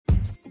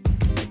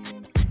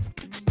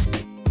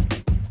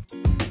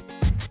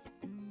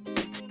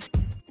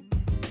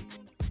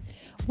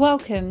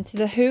Welcome to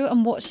the Who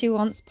and What She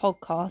Wants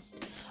podcast.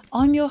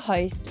 I'm your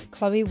host,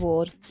 Chloe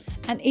Ward,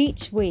 and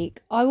each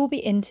week I will be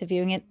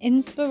interviewing an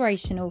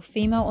inspirational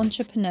female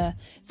entrepreneur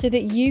so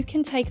that you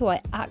can take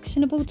away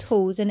actionable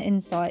tools and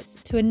insights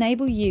to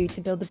enable you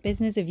to build the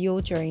business of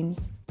your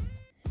dreams.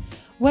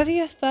 Whether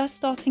you're first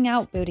starting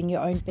out building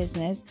your own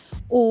business,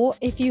 or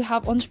if you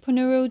have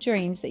entrepreneurial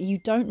dreams that you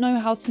don't know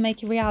how to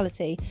make a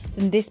reality,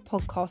 then this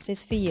podcast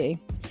is for you.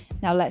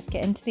 Now let's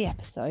get into the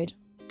episode.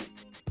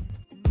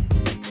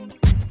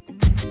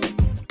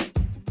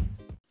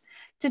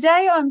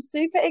 Today, I'm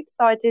super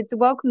excited to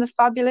welcome the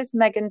fabulous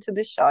Megan to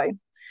the show.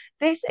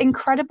 This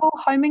incredible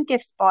home and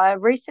gifts buyer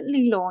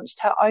recently launched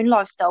her own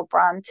lifestyle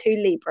brand, Two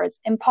Libras,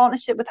 in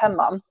partnership with her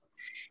mum.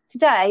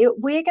 Today,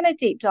 we're going to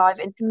deep dive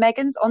into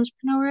Megan's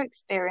entrepreneurial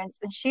experience,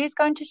 and she is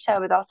going to share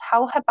with us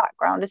how her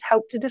background has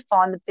helped to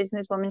define the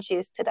businesswoman she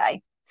is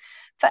today.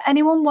 For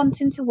anyone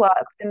wanting to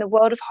work in the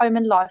world of home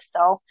and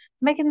lifestyle,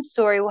 Megan's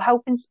story will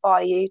help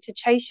inspire you to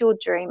chase your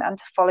dream and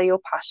to follow your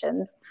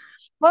passions.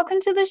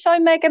 Welcome to the show,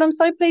 Megan. I'm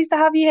so pleased to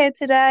have you here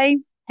today.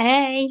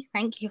 Hey,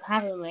 thank you for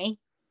having me.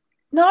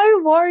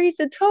 No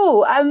worries at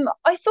all.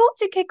 I thought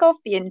to kick off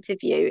the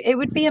interview, it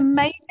would be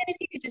amazing if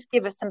you could just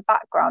give us some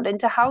background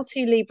into how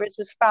Two Libras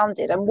was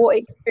founded and what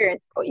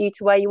experience got you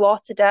to where you are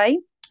today.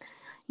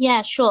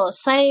 Yeah, sure.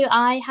 So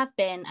I have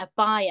been a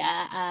buyer.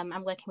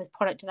 I'm working with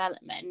product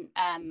development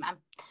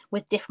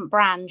with different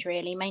brands,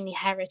 really, mainly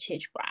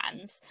heritage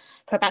brands,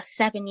 for about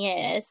 7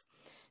 years.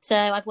 So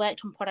I've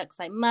worked on products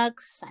like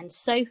mugs and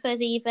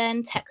sofas,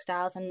 even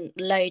textiles, and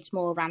loads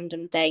more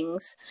random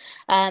things.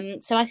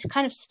 So I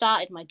kind of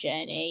started my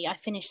journey. I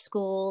finished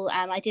school.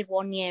 I did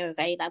 1 year of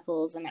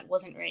A-levels and it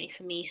wasn't really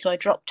for me. So I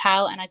dropped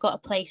out and I got a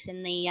place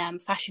in the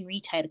Fashion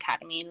Retail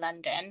Academy in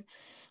London,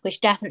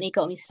 which definitely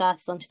got me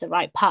started onto the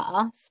right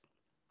path.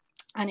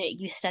 And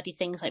you study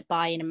things like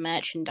buying and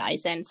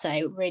merchandising,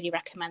 so really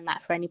recommend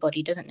that for anybody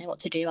who doesn't know what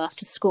to do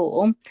after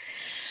school.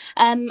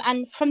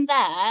 And from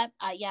there,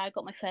 I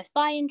got my first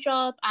buying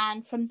job,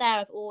 and from there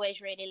I've always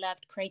really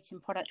loved creating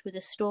product with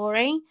a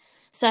story.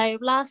 So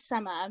last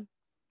summer,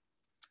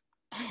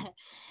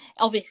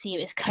 obviously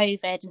it was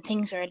COVID and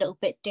things were a little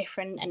bit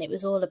different and it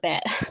was all a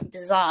bit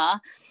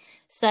bizarre.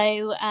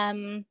 So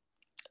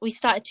we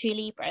started Two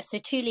Libras. So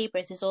Two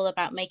Libras is all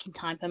about making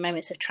time for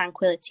moments of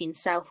tranquility and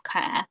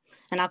self-care.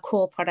 And our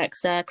core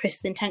products are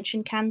crystal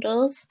intention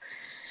candles.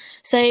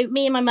 So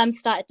me and my mum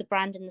started the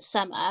brand in the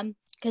summer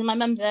because my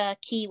mum's a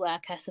key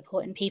worker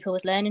supporting people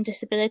with learning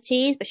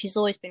disabilities, but she's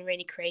always been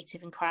really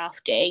creative and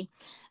crafty.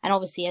 And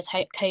obviously as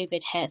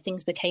COVID hit,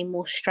 things became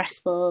more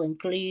stressful and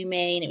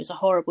gloomy and it was a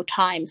horrible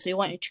time. So we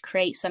wanted to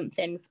create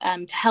something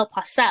to help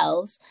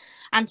ourselves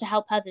and to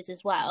help others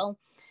as well.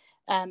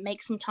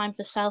 Make some time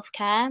for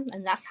self-care,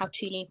 and that's how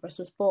Two Libras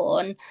was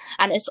born.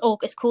 And it's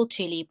called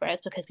Two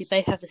Libras because we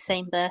both have the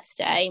same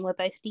birthday and we're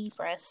both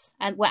Libras,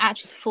 and we're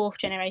actually the fourth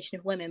generation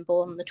of women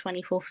born on the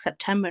 24th of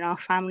September in our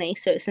family,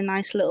 so it's a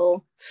nice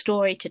little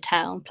story to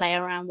tell and play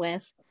around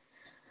with.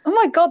 Oh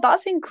my God,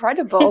 that's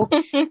incredible.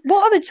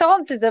 What are the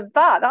chances of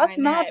that? That's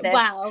madness.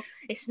 Well,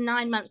 it's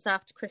 9 months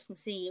after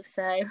Christmas Eve,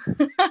 so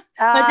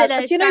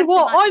do you know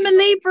what? I'm a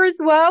Libra as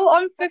well.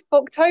 I'm 5th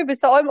of October,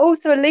 so I'm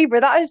also a Libra.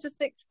 That has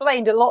just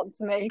explained a lot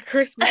to me.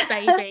 Christmas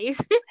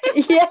babies.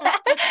 Yeah,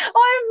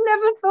 I've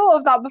never thought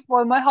of that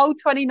before in my whole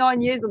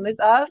 29 years on this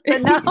earth,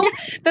 but now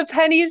the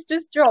penny has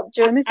just dropped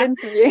during this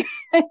interview.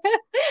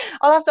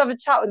 I'll have to have a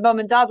chat with mum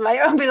and dad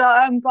later and be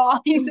like,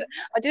 guys,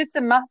 I did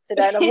some maths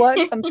today and I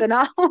worked something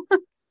out.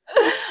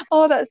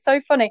 Oh, that's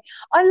so funny.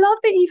 I love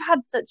that you've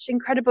had such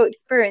incredible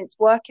experience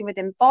working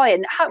within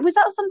buying. Was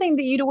that something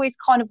that you'd always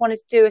kind of wanted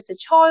to do as a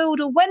child,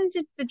 or when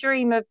did the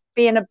dream of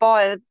being a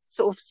buyer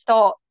sort of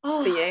start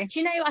for you? Do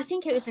you know, I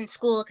think it was in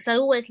school because I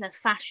always loved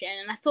fashion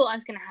and I thought I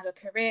was going to have a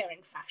career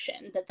in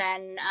fashion. But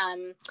then,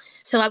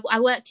 so I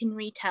worked in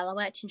retail, I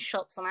worked in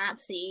shops and I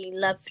absolutely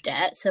loved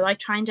it. So I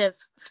kind of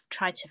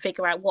tried to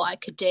figure out what I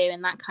could do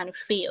in that kind of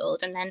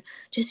field, and then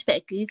just a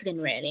bit of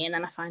Googling really, and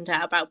then I found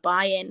out about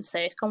buying, so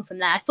it's gone from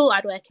there. I thought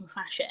I'd work in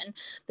fashion,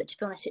 but to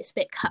be honest it's a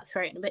bit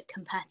cutthroat and a bit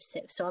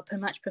competitive, so I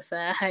much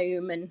prefer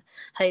home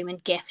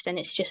and gift, and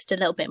it's just a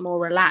little bit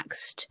more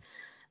relaxed.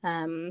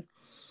 I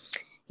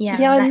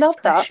love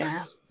pressure.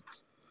 That.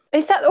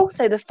 Is that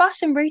also the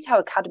Fashion Retail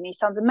Academy?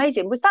 Sounds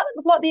amazing. Was that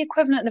like the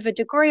equivalent of a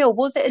degree, or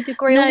was it a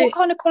degree? No, or what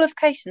kind of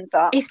qualification is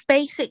that? It's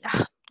basic.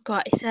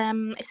 God,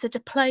 it's a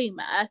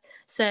diploma,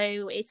 so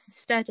it's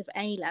instead of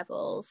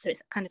A-level, so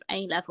it's kind of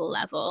A-level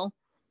level.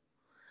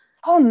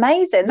 Oh,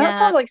 amazing. That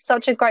sounds like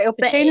such a great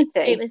opportunity.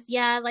 It was,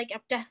 I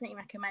definitely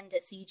recommend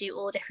it. So you do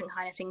all different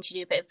kind of things. You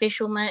do a bit of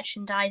visual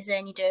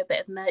merchandising, you do a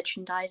bit of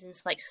merchandising,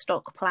 so like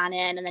stock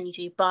planning, and then you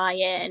do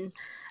buy-in,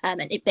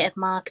 and a bit of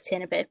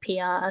marketing, a bit of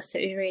PR. So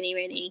it was really,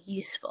 really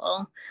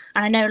useful.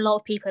 And I know a lot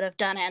of people have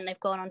done it and they've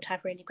gone on to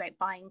have really great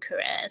buying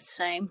careers.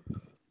 So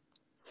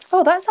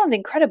Oh, that sounds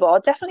incredible.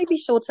 I'll definitely be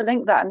sure to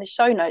link that in the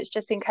show notes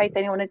just in case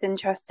anyone is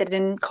interested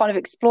in kind of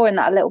exploring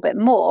that a little bit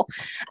more.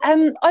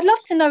 I'd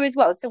love to know as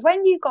well. So,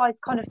 when you guys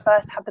kind of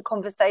first had the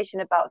conversation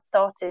about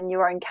starting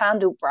your own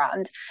candle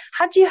brand,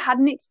 had you had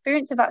an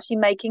experience of actually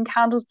making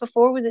candles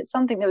before? Or was it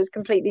something that was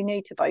completely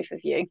new to both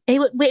of you? It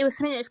was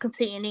something that was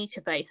completely new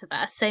to both of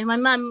us. So my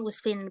mum was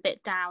feeling a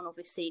bit down,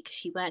 obviously, because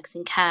she works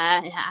in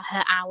care.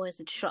 Her hours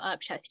had shot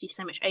up. She had to do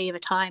so much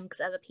overtime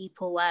because other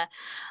people were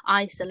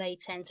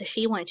isolating. So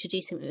she wanted to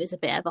do something that was a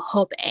bit of a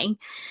hobby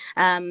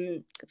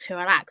to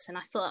relax. And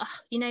I thought, oh,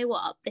 you know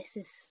what,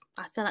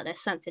 I feel like there's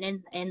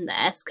something in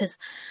this, because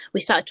we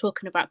started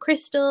talking about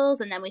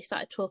crystals, and then we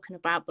started talking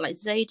about like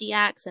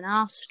zodiacs and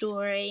our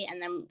story,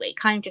 and then it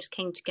kind of just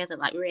came together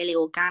like really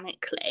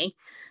organically.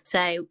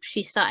 So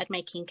she started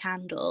making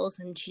candles,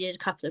 and she did a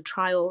couple of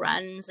trial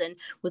runs, and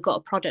we got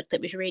a product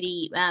that was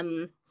really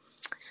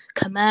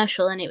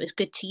commercial, and it was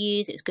good to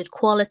use, it was good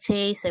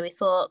quality, so we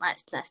thought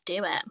let's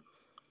do it.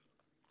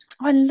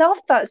 I love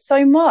that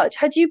so much.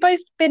 Had you both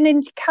been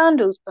into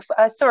candles before?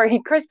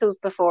 Crystals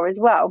before as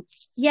well?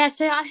 Yeah,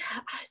 so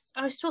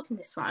I was talking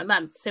this to my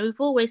mum. So we've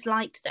always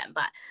liked them,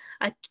 but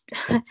I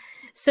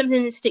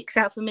something that sticks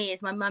out for me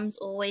is my mum's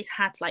always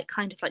had like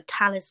kind of like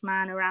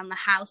talisman around the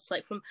house,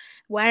 like from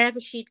wherever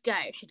she'd go,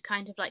 she'd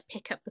kind of like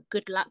pick up the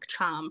good luck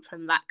charm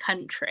from that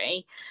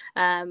country.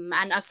 And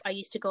I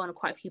used to go on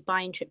quite a few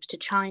buying trips to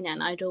China,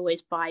 and I'd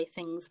always buy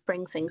things,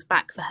 bring things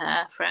back for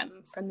her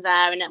from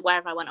there, and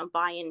wherever I went on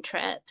buying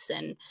trips.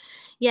 And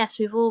yes,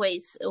 we've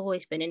always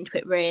been into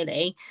it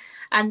really.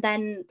 And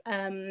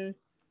then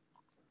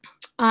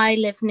I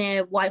live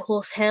near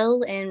Whitehorse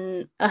Hill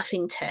in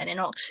Uffington in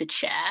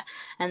Oxfordshire,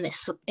 and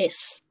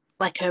it's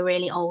like a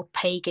really old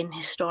pagan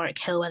historic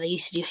hill where they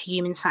used to do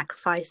human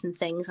sacrifice and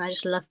things. And I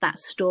just love that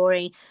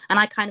story, and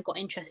I kind of got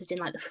interested in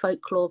like the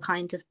folklore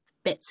kind of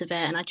bits of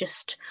it, and I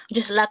just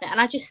love it.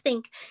 And I just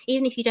think,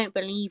 even if you don't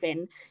believe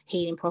in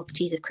healing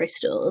properties of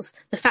crystals,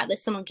 the fact that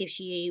someone gives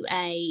you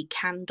a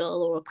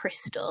candle or a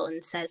crystal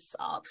and says,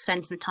 oh,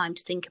 spend some time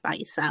to think about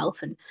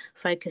yourself and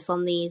focus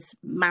on these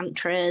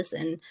mantras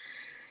and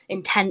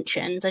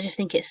intentions, I just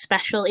think it's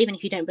special. Even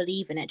if you don't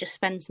believe in it, just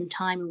spend some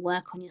time and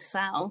work on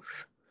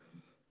yourself.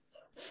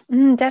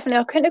 Definitely,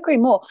 I couldn't agree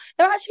more.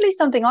 They're actually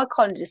something I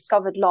kind of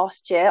discovered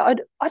last year. I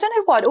don't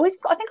know why. I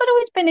think I'd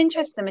always been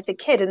interested in them as a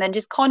kid, and then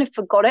just kind of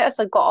forgot it as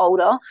I got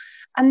older.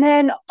 And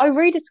then I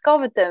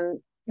rediscovered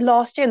them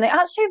last year, and they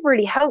actually have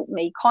really helped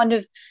me. Kind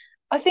of,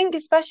 I think,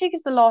 especially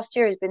because the last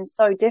year has been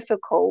so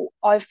difficult.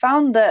 I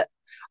found that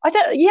I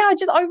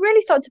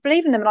really started to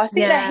believe in them, and I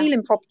think their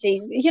healing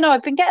properties,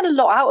 I've been getting a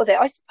lot out of it.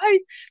 I suppose,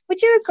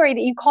 would you agree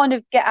that you kind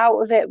of get out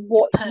of it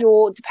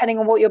depending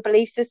on what your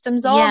belief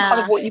systems are, and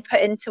kind of what you put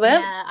into it?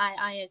 Yeah,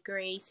 I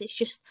agree. So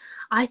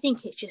I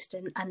think it's just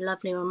a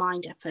lovely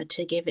reminder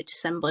to give it to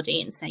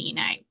somebody and say,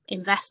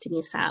 invest in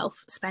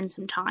yourself, spend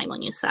some time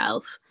on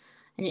yourself.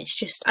 And it's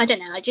just, I don't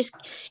know,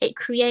 it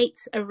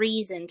creates a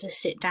reason to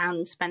sit down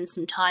and spend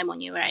some time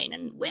on your own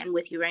and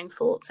with your own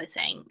thoughts, I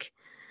think.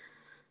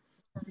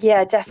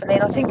 Yeah, definitely.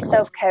 And I think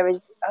self-care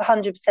is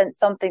 100%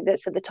 something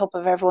that's at the top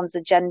of everyone's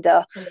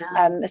agenda,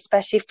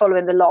 especially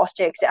following the last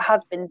year, because it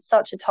has been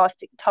such a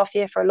tough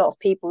year for a lot of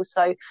people.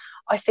 So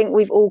I think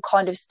we've all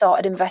kind of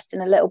started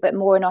investing a little bit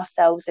more in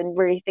ourselves and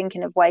really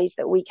thinking of ways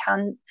that we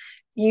can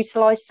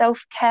utilize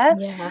self-care.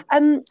 Yeah.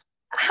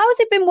 How has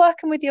it been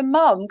working with your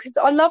mum? Because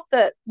I love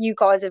that you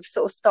guys have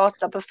sort of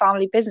started up a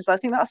family business. I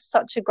think that's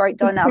such a great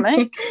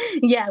dynamic.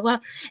 Yeah, well,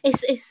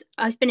 it's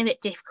been a bit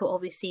difficult,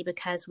 obviously,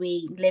 because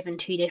we live in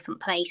two different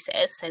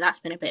places. So that's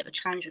been a bit of a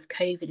challenge with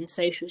COVID and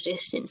social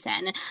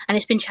distancing. And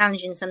it's been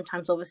challenging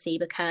sometimes, obviously,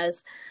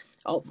 because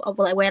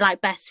we're like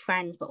best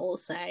friends, but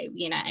also,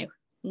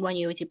 when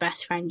you're with your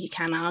best friend, you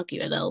can argue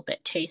a little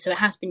bit too. So it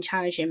has been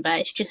challenging, but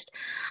it's just,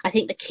 I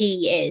think the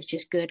key is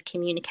just good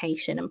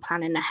communication and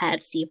planning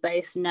ahead, so you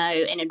both know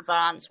in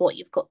advance what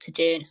you've got to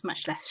do, and it's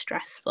much less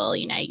stressful,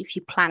 if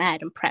you plan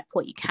ahead and prep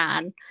what you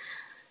can.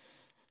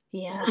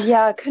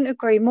 Yeah, I couldn't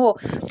agree more.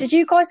 Did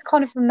you guys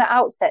kind of from the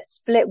outset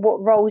split what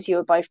roles you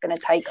were both going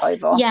to take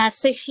over? Yeah,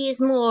 so she is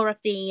more of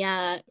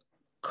the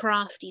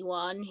crafty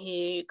one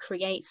who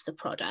creates the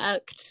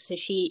product, so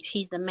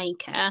she's the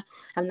maker,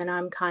 and then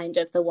I'm kind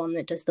of the one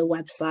that does the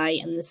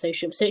website and the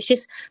social. So it's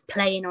just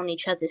playing on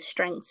each other's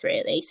strengths,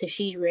 really. So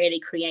she's really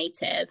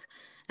creative,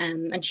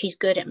 and she's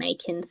good at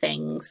making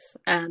things,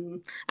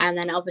 and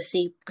then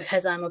obviously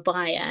because I'm a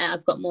buyer,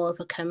 I've got more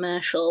of a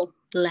commercial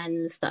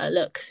lens that I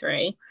look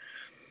through.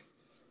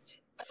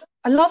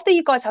 I love that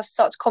you guys have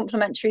such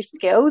complementary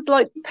skills.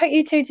 Like, put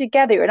you two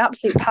together, you're an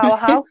absolute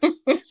powerhouse.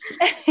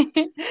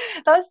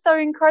 That's so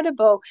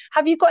incredible.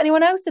 Have you got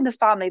anyone else in the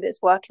family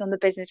that's working on the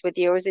business with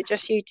you, or is it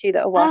just you two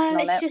that are working on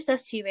it? It's just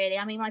us two, really.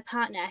 I mean, my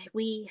partner,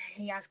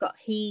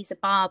 he's a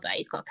barber.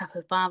 He's got a couple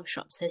of barber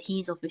shops, so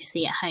he's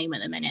obviously at home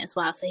at the minute as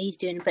well. So he's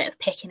doing a bit of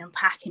picking and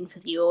packing for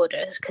the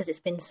orders because it's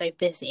been so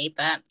busy.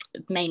 But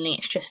mainly,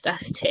 it's just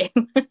us two.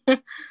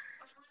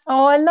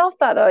 Oh, I love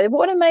that though.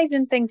 What an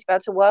amazing thing to be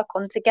able to work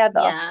on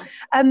together. Yeah.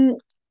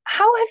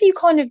 how have you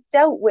kind of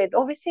dealt with,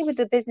 obviously with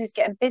the business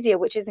getting busier,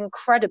 which is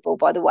incredible,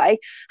 by the way,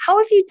 how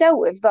have you dealt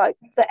with like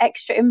the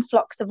extra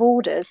influx of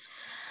orders?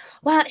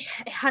 Well,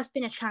 it has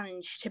been a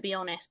challenge, to be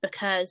honest,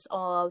 because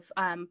of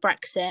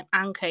Brexit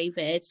and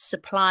COVID,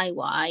 supply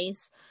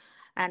wise,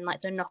 and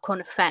like the knock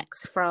on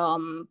effects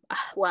from,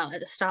 well, at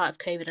the start of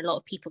COVID, a lot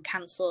of people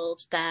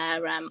cancelled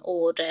their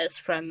orders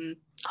from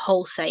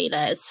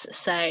wholesalers.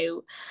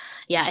 So,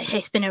 yeah,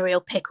 it's been a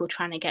real pickle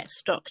trying to get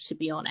stock, to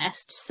be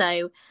honest.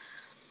 So,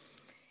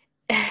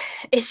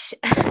 it's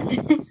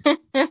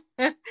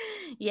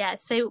yeah,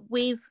 so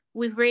we've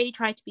really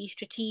tried to be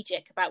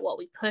strategic about what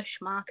we push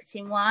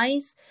marketing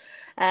wise,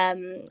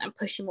 and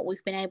pushing what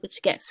we've been able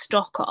to get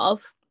stock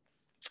of.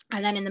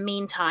 And then in the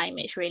meantime,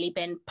 it's really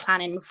been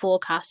planning and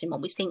forecasting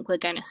what we think we're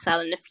going to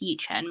sell in the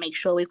future and make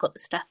sure we've got the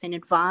stuff in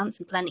advance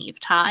and plenty of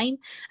time.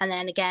 And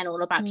then again,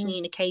 all about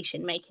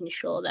communication, making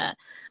sure that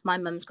my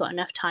mum's got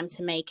enough time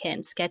to make it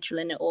and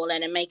scheduling it all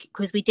in and make it,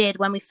 because we did,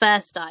 when we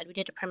first started, we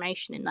did a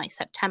promotion in like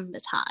September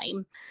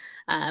time,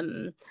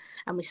 and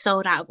we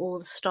sold out of all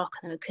the stock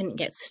and then we couldn't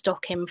get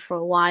stock in for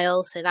a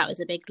while. So that was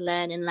a big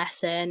learning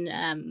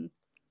lesson.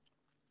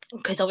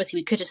 Because obviously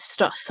we could have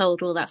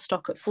sold all that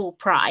stock at full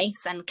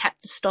price and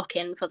kept the stock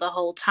in for the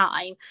whole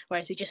time,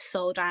 whereas we just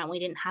sold out and we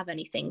didn't have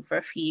anything for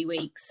a few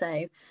weeks.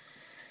 So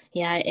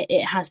yeah,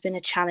 it has been a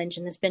challenge,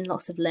 and there's been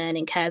lots of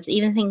learning curves,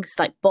 even things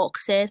like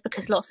boxes,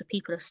 because lots of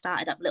people have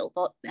started up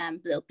little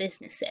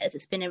businesses.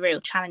 It's been a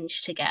real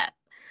challenge to get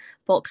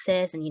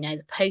boxes, and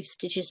the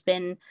postage has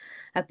been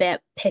a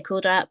bit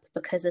pickled up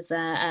because of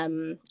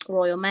the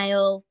Royal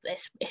Mail.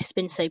 It's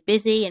been so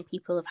busy and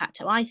people have had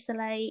to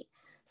isolate.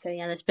 So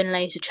yeah, there's been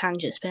loads of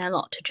challenges. It's been a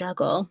lot to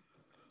juggle.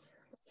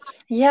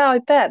 Yeah, I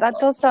bet that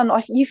does sound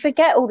like you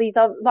forget all these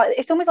other, like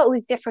it's almost like all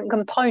these different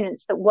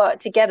components that work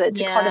together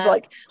to kind of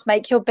like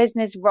make your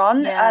business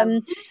run.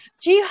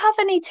 Do you have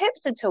any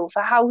tips at all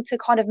for how to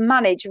kind of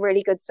manage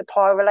really good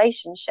supplier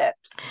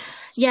relationships?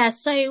 Yeah,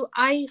 so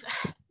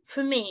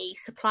for me,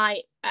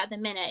 supply at the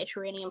minute, it's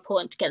really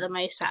important to get the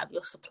most out of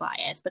your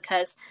suppliers,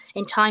 because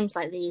in times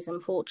like these,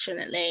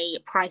 unfortunately,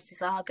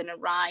 prices are going to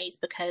rise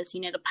because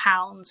the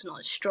pound's not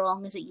as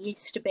strong as it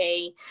used to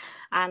be,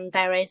 and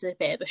there is a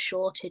bit of a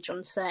shortage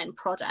on certain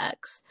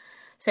products.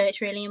 So it's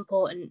really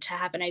important to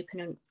have an open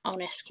and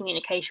honest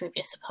communication with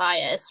your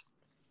suppliers.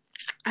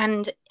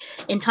 And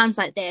in times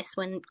like this,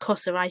 when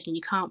costs are rising,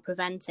 you can't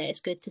prevent it. It's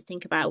good to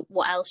think about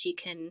what else you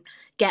can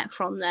get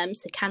from them.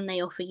 So can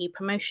they offer you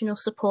promotional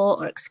support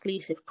or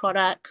exclusive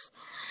products?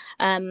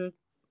 And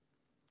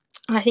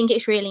I think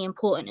it's really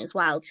important as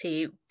well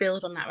to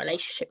build on that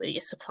relationship with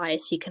your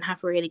suppliers so you can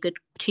have really good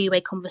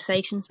two-way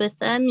conversations with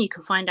them. You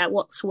can find out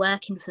what's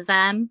working for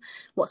them,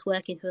 what's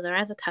working for their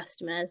other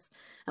customers,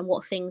 and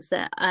what things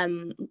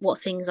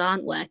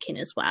aren't working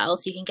as well.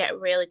 So you can get a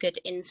really good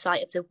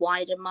insight of the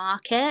wider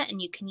market,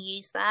 and you can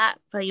use that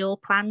for your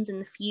plans in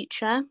the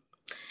future.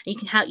 You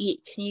can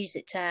use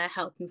it to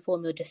help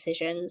inform your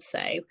decisions.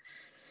 So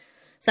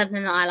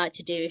something that I like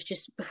to do is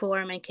just before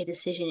I make a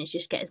decision is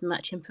just get as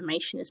much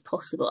information as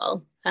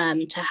possible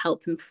to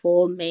help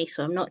inform me,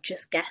 so I'm not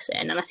just guessing.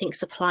 And I think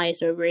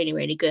suppliers are a really,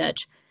 really good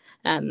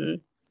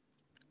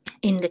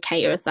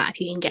indicator of that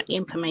if you can get the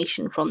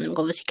information from them,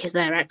 obviously because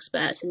they're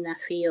experts in their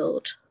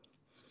field.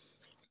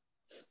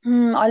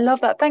 I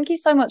love that. Thank you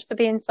so much for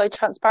being so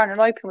transparent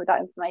and open with that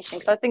information,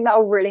 because I think that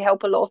will really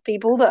help a lot of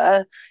people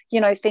that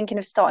are, thinking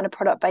of starting a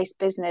product-based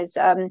business.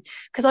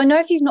 Because I know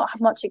if you've not had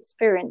much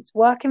experience,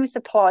 working with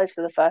suppliers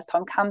for the first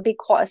time can be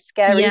quite a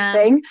scary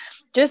thing,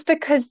 just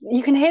because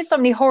you can hear so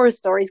many horror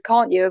stories,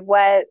 can't you, of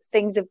where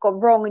things have gone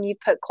wrong and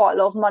you've put quite a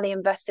lot of money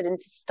invested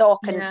into stock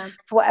and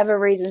for whatever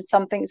reason,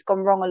 something's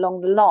gone wrong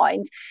along the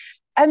lines.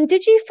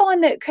 Did you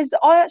find that, because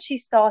I actually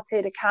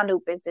started a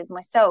candle business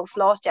myself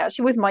last year,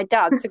 actually with my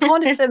dad, so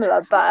kind of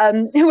similar, but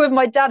with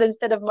my dad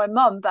instead of my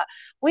mum, but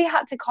we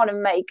had to kind of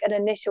make an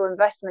initial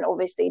investment,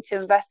 obviously, to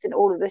invest in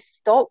all of this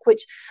stock,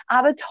 which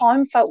at the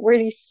time felt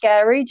really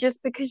scary,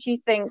 just because you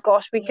think,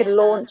 gosh, we could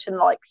launch and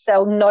like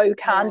sell no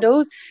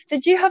candles.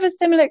 Did you have a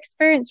similar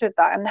experience with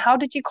that, and how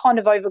did you kind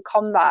of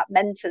overcome that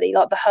mentally,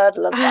 like the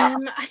hurdle of that?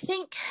 I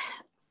think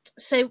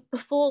so.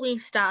 Before we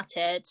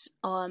started,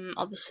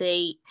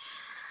 obviously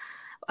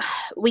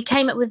we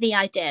came up with the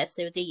idea.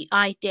 So the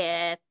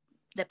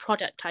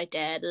product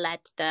idea led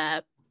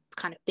the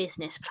kind of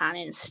business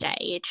planning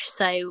stage.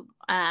 So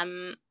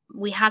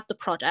we had the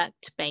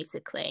product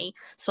basically.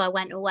 So I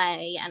went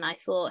away and I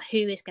thought, who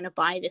is going to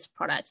buy this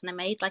product? And I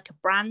made like a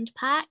brand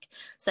pack.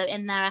 So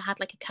in there I had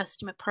like a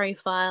customer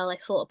profile. I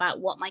thought about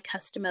what my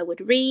customer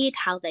would read,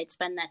 how they'd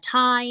spend their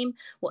time,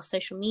 what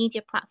social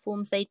media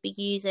platforms they'd be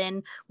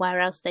using, where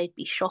else they'd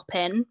be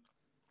shopping.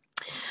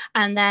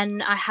 And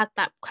then I had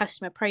that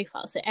customer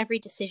profile. So every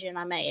decision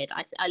I made,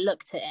 I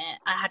looked at it.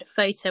 I had a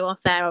photo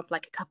of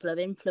like a couple of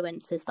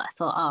influencers that I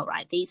thought, oh,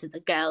 right, these are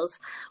the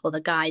girls or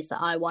the guys that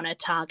I want to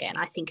target and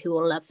I think who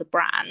will love the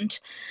brand.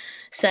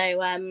 So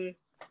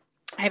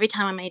every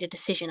time I made a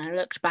decision, I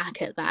looked back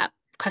at that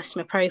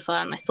customer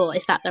profile, and I thought,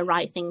 is that the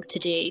right thing to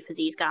do for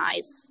these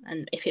guys?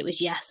 And if it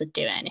was yes, I'd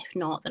do it, and if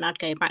not, then I'd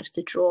go back to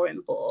the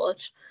drawing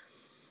board.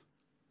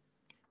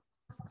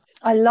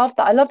 I love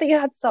that. I love that you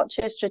had such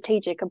a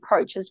strategic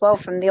approach as well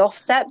from the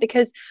offset,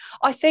 because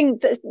I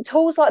think that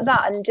tools like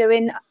that and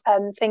doing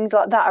things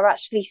like that are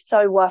actually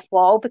so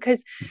worthwhile.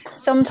 Because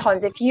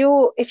sometimes if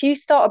you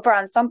start a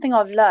brand, something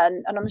I've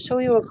learned, and I'm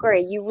sure you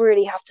agree, you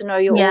really have to know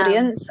your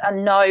audience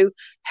and know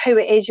who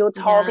it is you're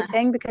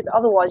targeting, because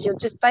otherwise you're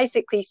just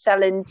basically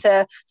selling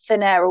to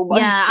thin air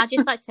almost. Yeah, I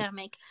just like to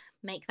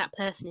make that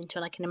person into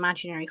like an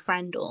imaginary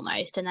friend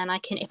almost, and then I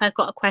can, if I've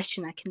got a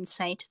question, I can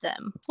say to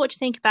them, what do you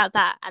think about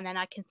that? And then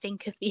I can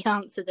think of the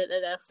answer that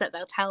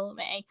they'll tell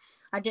me.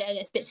 I do,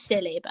 it's a bit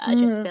silly, but I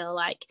just feel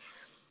like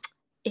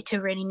to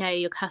really know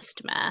your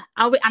customer.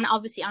 And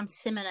obviously I'm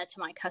similar to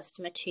my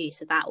customer too,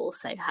 so that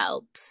also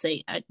helps. So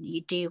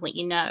you do what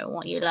you know and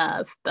what you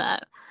love.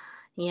 But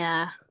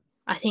yeah,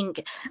 I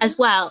think as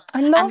well,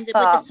 I love and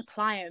that. with the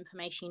supplier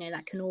information,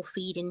 that can all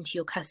feed into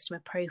your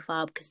customer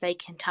profile, because they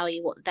can tell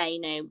you what they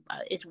know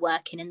is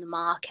working in the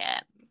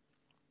market.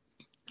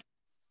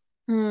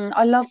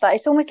 I love that.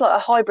 It's almost like a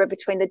hybrid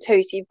between the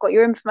two. So you've got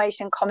your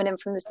information coming in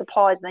from the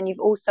suppliers, and then you've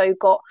also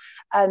got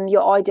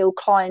your ideal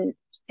client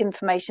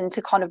information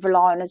to kind of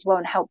rely on as well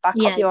and help back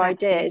up your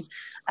ideas.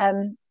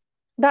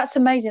 That's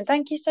amazing.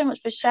 Thank you so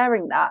much for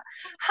sharing that.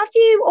 Have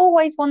you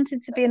always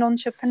wanted to be an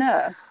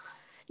entrepreneur?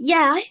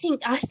 Yeah, I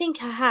think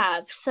I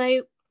have.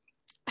 So,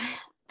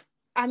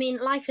 I mean,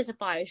 Life as a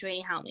Buyer has really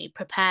helped me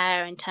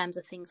prepare in terms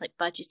of things like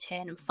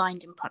budgeting and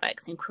finding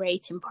products and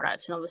creating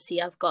products. And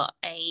obviously, I've got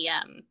a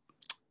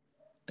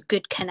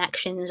good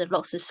connections of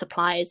lots of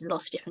suppliers and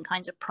lots of different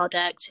kinds of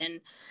product, and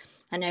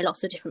I know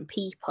lots of different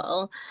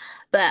people.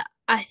 But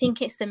I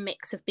think it's the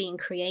mix of being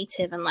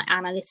creative and like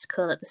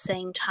analytical at the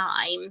same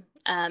time,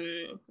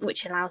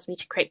 which allows me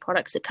to create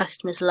products that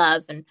customers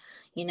love. And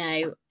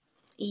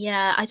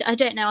yeah, I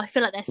don't know. I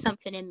feel like there's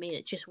something in me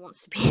that just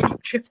wants to be an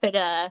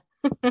entrepreneur.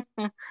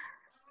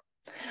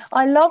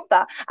 I love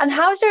that. And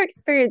how's your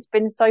experience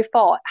been so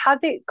far?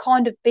 Has it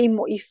kind of been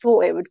what you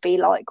thought it would be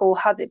like, or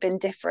has it been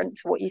different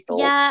to what you thought?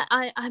 Yeah,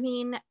 I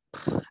mean,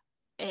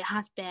 it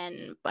has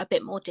been a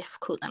bit more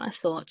difficult than I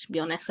thought, to be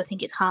honest. I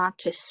think it's hard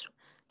to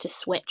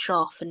switch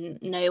off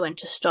and know when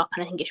to stop,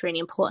 and I think it's really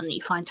important that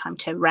you find time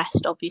to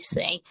rest,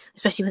 obviously,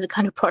 especially with the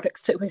kind of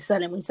products that we're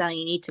selling.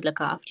 You need to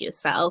look after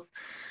yourself.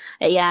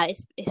 Yeah,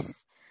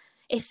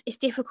 it's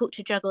difficult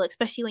to juggle,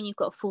 especially when you've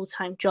got a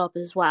full-time job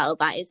as well.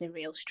 That is a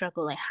real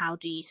struggle. Like, how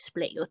do you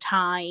split your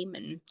time,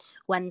 and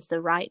when's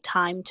the right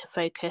time to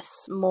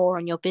focus more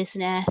on your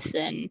business?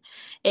 And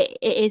it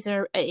is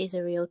a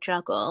real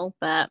juggle,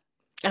 but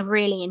I've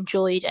really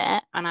enjoyed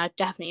it, and I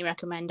definitely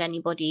recommend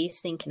anybody who's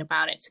thinking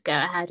about it to go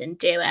ahead and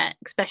do it,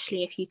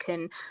 especially if you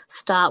can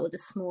start with a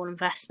small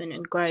investment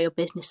and grow your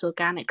business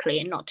organically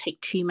and not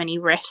take too many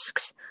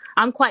risks.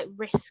 I'm quite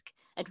risk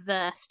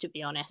adverse, to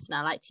be honest, and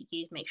I like to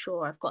make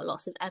sure I've got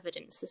lots of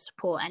evidence to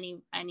support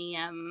anything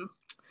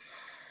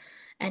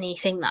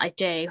that I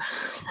do.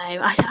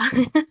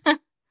 So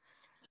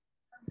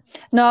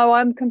No,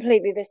 I'm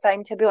completely the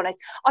same, to be honest.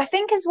 I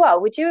think as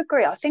well, would you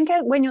agree? I think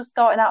when you're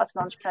starting out as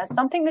an entrepreneur,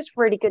 something that's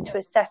really good to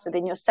assess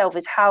within yourself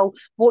is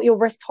what your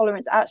risk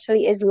tolerance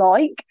actually is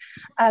like.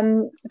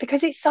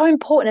 Because it's so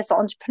important as an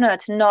entrepreneur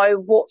to know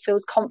what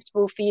feels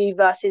comfortable for you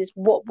versus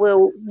what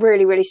will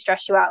really, really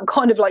stress you out and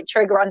kind of like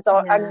trigger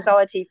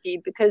anxiety for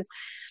you, because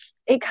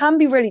it can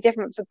be really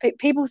different for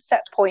people's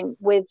set point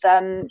with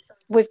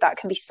that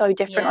can be so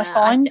different, I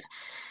find.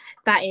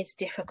 That is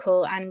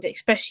difficult, and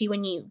especially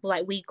when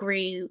we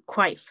grew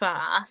quite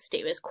fast,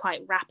 it was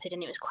quite rapid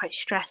and it was quite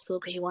stressful,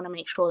 because you want to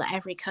make sure that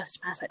every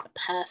customer has like the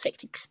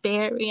perfect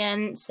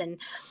experience. And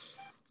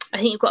I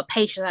think you've got to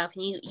pace yourself,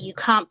 and you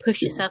can't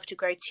push yourself to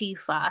grow too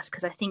fast,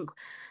 because I think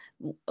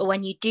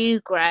when you do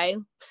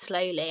grow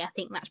slowly, I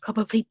think that's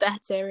probably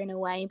better in a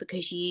way,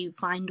 because you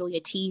find all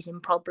your teething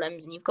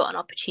problems and you've got an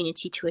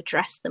opportunity to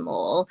address them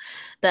all.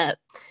 But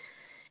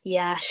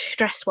yeah,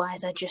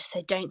 stress-wise, I just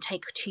say don't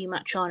take too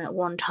much on at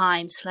one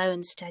time. Slow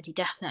and steady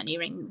definitely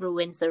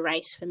ruins the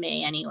race for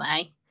me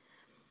anyway.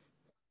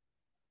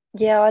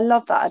 Yeah, I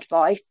love that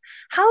advice.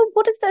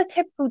 What does a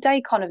typical day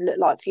kind of look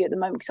like for you at the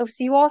moment? Because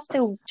obviously you are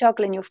still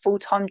juggling your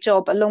full-time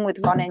job along with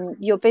running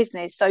your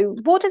business. So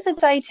what does a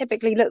day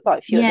typically look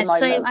like for you at the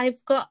moment? So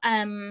I've got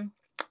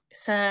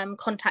some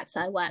contacts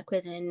that I work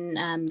with in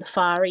the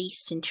Far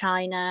East, in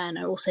China, and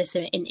also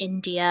in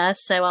India.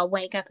 So I'll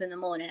wake up in the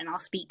morning and I'll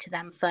speak to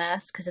them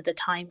first because of the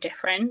time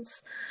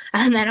difference,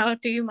 and then I'll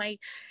do my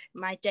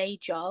day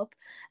job,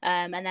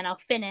 and then I'll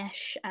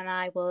finish and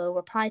I will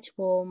reply to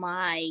all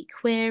my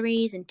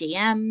queries and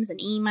DMs and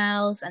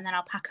emails, and then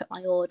I'll pack up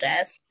my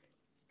orders.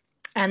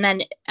 And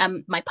then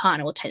my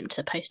partner will take them to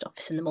the post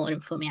office in the morning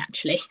for me,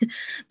 actually.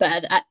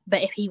 but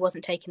if he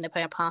wasn't taking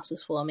the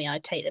parcels for me,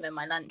 I'd take them in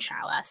my lunch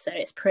hour. So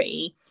it's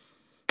pretty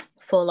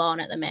full on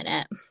at the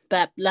minute.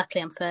 But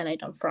luckily I'm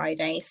furloughed on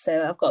Friday,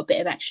 so I've got a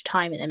bit of extra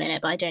time at the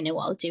minute, but I don't know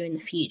what I'll do in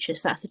the future.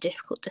 So that's a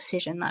difficult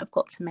decision that I've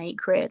got to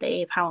make,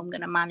 really, of how I'm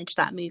going to manage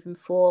that moving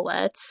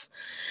forwards.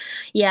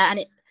 Yeah,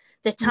 and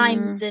The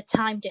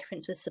time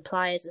difference with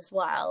suppliers as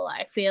well.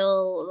 I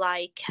feel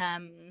like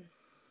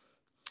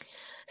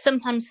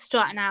sometimes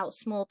starting out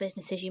small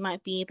businesses, you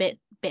might be a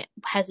bit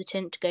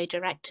hesitant to go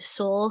direct to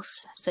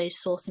source, so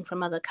sourcing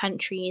from other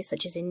countries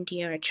such as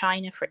India or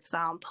China, for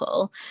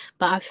example.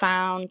 But I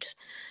found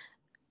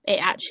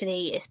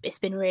it's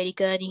been really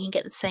good. You can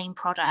get the same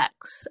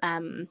products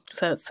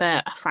for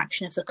a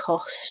fraction of the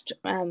cost.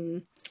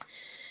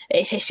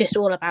 It's just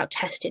all about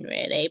testing,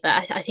 really.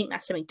 But I think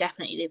that's something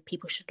definitely that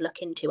people should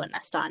look into when they're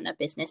starting a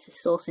business, is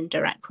sourcing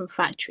direct from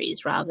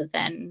factories rather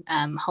than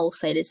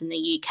wholesalers in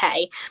the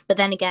UK. But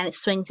then again, it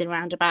swings and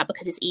roundabout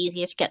because it's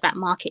easier to get that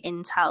market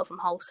intel from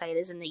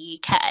wholesalers in the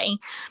UK.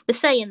 But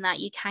saying that,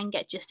 you can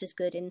get just as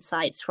good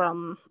insights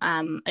from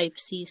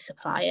overseas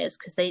suppliers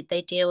because they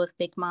deal with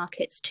big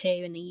markets too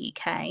in the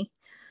UK.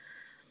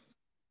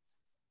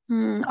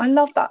 I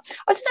love that.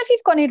 I don't know if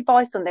you've got any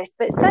advice on this,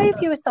 but say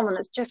if you were someone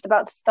that's just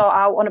about to start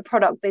out on a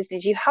product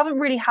business, you haven't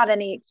really had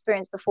any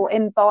experience before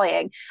in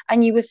buying,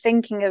 and you were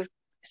thinking of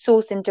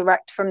sourcing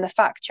direct from the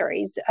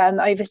factories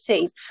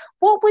overseas.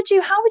 How would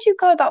you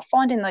go about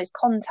finding those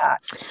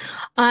contacts?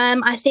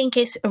 I think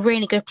it's a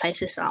really good place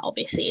to start,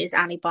 obviously, is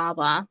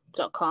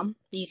Alibaba.com.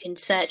 You can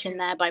search in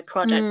there by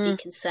products, you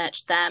can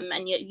search them,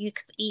 and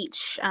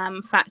each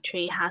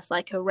factory has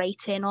like a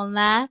rating on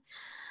there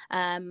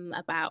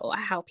about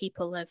how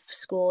people have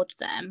scored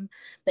them.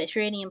 But it's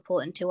really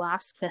important to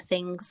ask for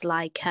things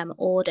like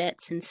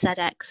audits and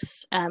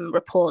SEDEX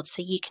reports,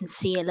 so you can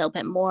see a little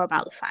bit more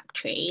about the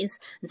factories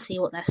and see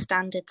what their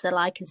standards are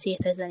like and see if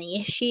there's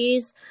any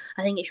issues.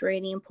 I think it's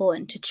really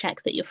important to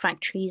check that your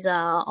factories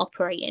are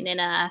operating in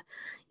a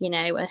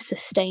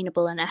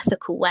sustainable and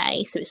ethical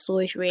way. So it's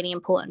always really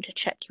important to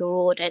check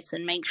your audits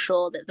and make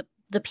sure that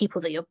the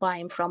people that you're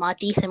buying from are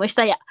decent, which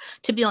they are,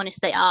 to be honest,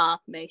 they are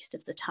most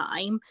of the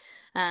time.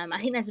 I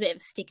think there's a bit of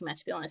a stigma,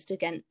 to be honest,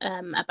 again,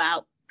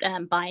 about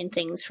buying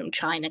things from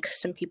China,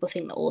 because some people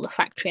think that all the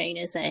factory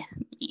owners are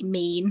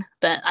mean,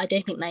 but I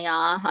don't think they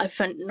are.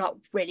 I've not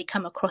really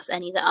come across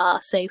any that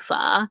are so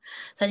far.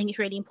 So I think it's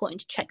really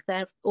important to check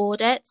their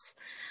audits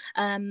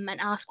and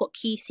ask what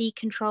QC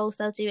controls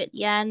they'll do at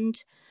the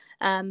end.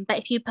 But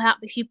if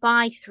you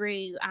buy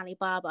through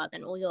Alibaba,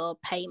 then all your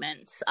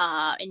payments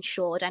are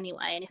insured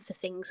anyway. And if the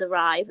things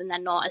arrive and they're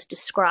not as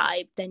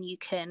described, then you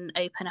can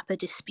open up a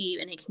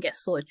dispute and it can get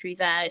sorted through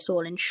there. It's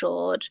all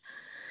insured.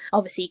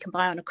 Obviously, you can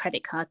buy on a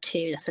credit card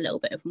too. That's a little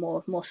bit of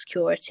more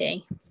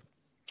security.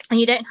 And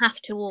you don't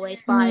have to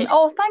always buy.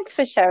 Oh, thanks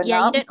for sharing that.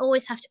 Yeah, you don't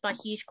always have to buy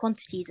huge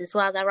quantities as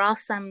well. There are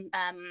some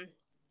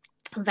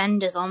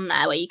vendors on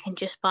there where you can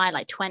just buy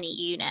like 20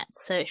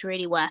 units, so it's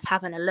really worth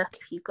having a look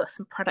if you've got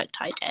some product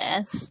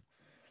ideas.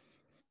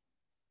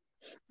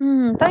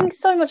 Thanks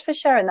so much for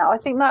sharing that. I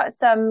think that's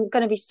going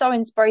to be so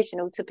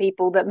inspirational to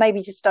people that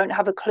maybe just don't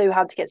have a clue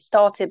how to get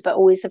started, but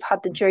always have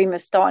had the dream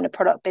of starting a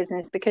product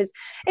business, because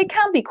it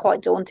can be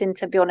quite daunting,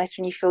 to be honest,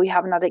 when you feel you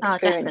haven't had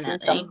experience in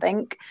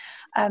something.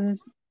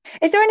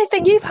 Is there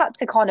anything you've had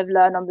to kind of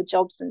learn on the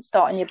job since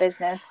starting your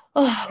business?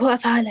 Oh,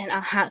 what have I learned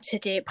I had to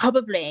do?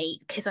 Probably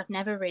because I've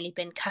never really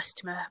been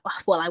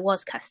I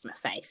was customer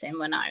facing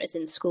when I was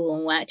in school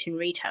and worked in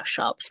retail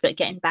shops, but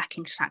getting back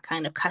into that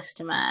kind of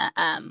customer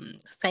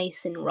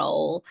facing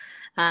role,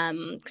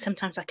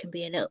 sometimes I can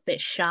be a little bit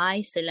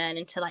shy. So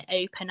learning to like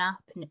open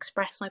up and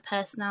express my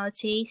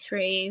personality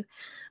through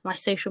my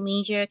social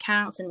media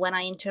accounts and when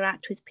I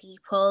interact with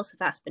people. So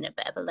that's been a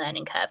bit of a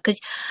learning curve, because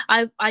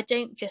I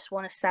don't just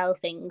want to sell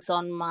things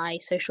on my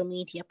social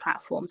media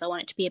platforms. I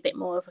want it to be a bit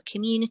more of a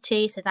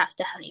community, so that's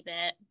definitely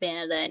been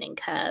a learning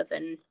curve.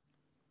 And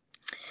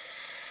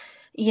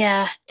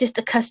yeah, just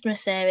the customer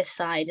service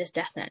side has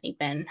definitely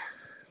been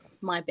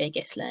my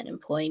biggest learning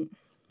point.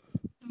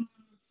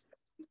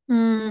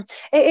 It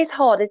is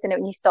hard, isn't it,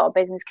 when you start a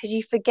business, because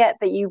you forget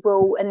that you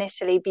will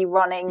initially be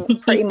running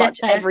pretty much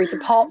every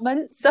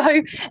department. So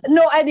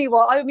not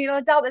anyone, I mean,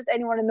 I doubt there's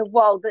anyone in the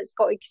world that's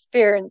got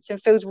experience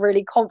and feels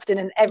really confident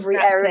in every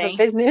area of a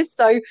business.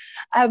 So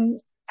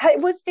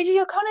did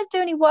you kind of do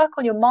any work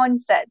on your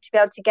mindset to be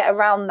able to get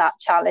around that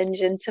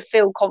challenge and to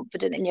feel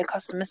confident in your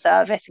customer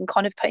service and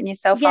kind of putting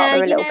yourself out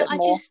there a little bit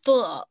more? I just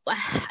thought,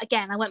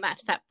 again, I went back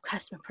to that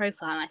customer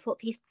profile and I thought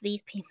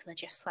these people are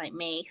just like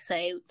me,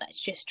 so let's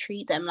just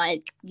treat them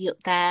like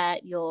they're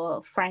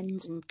your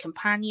friends and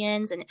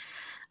companions. And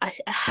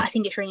I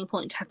think it's really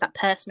important to have that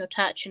personal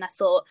touch, and I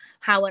thought,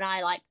 how would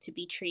I like to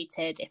be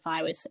treated if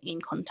I was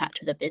in contact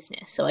with a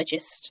business? So I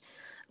just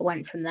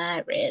went from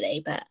there,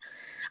 really. But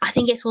I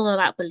think it's all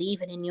about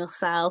believing in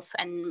yourself,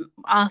 and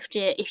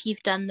if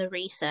you've done the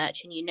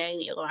research and you know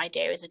that your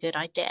idea is a good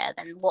idea,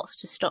 then what's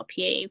to stop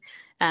you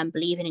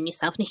believing in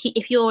yourself? And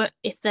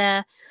if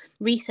the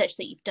research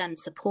that you've done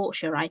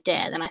supports your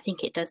idea, then I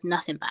think it does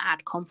nothing but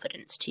add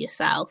confidence to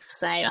yourself.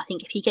 So I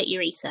think if you get your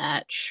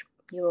research,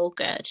 you're all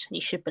good, and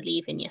you should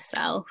believe in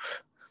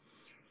yourself.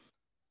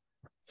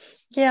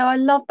 Yeah, I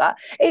love that.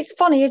 It's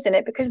funny, isn't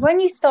it? Because when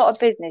you start a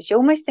business, you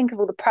almost think of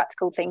all the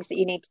practical things that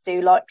you need to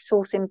do, like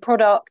sourcing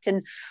product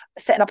and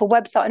setting up a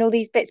website and all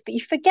these bits. But you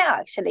forget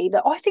actually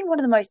that I think one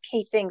of the most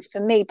key things for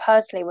me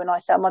personally when I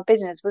started my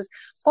business was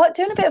like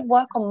doing a bit of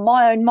work on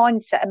my own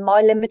mindset and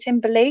my limiting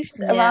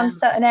beliefs around Yeah,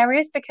 certain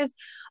areas because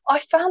I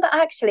found that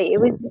actually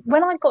it was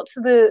when I got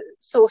to the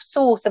sort of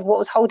source of what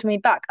was holding me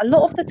back, a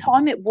lot of the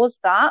time it was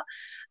that.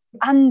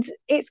 And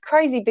it's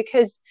crazy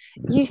because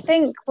you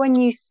think when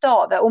you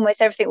start that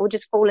almost everything will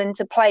just fall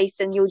into place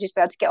and you'll just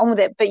be able to get on with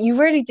it. But you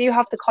really do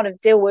have to kind of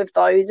deal with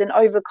those and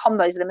overcome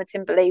those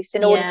limiting beliefs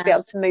in order to be yeah.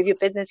 able to move your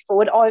business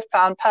forward, I've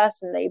found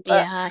personally.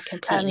 But Yeah, I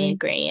completely um,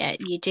 agree.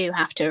 You do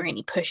have to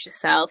really push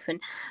yourself,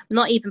 and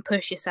not even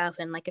push yourself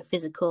in like a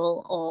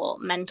physical or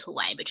mental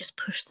way, but just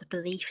push the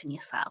belief in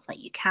yourself that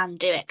you can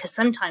do it. Because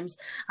sometimes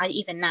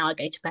even now, I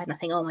go to bed and I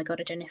think, oh my God,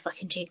 I don't know if I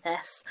can do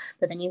this.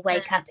 But then you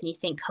wake up and you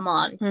think, come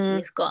on, mm,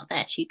 you've got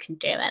this, you can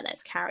do it,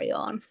 let's carry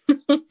on.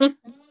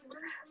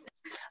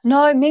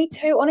 no, me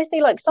too.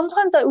 Honestly, like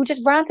sometimes it will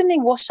just randomly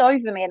wash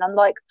over me and I'm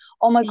like,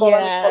 oh my God,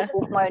 I'm Yeah,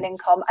 responsible for my own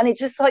income. And it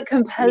just like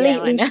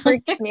yeah, I completely know.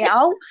 freaks me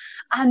out.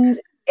 And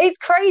it's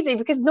crazy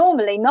because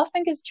normally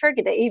nothing has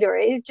triggered it either.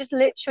 It is just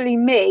literally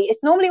me.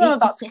 It's normally when I'm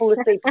about to fall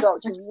asleep as well,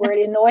 which is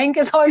really annoying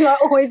because I'm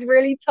like always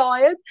really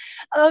tired.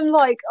 And I'm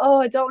like, oh,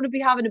 I don't want to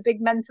be having a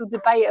big mental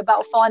debate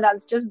about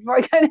finance just before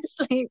I go to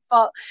sleep.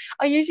 But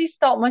I usually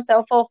start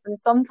myself off, and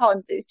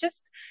sometimes it's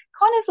just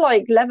kind of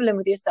like leveling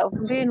with yourself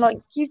and being like,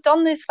 you've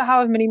done this for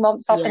however many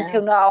months up Yeah,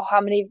 until now,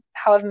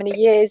 however many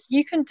years,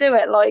 you can do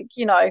it. Like,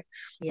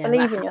 yeah, that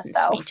believe in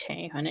happens to me yourself.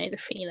 too. I know the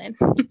feeling.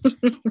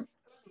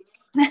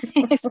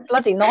 It's a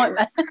bloody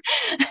nightmare.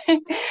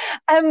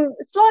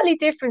 Slightly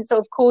different sort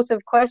of course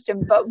of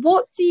question, but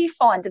what do you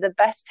find are the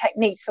best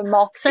techniques for So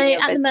marketing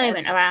your at the moment,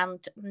 business?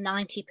 around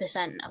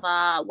 90% of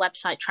our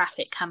website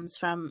traffic comes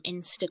from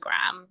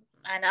Instagram.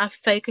 And I've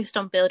focused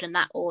on building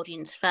that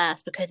audience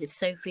first because it's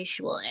so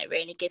visual and it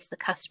really gives the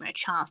customer a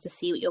chance to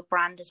see what your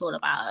brand is all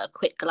about at a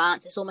quick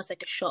glance. It's almost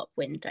like a shop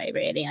window,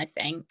 really, I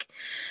think.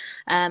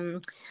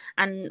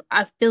 And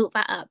I've built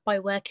that up by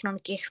working on a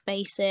gift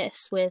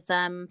basis with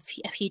a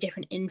few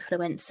different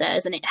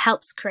influencers, and it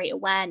helps create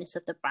awareness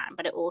of the brand,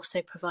 but it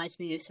also provides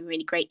me with some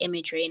really great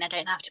imagery, and I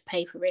don't have to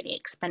pay for really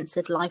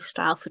expensive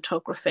lifestyle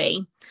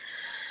photography.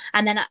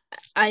 And then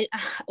I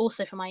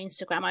also for my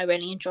Instagram, I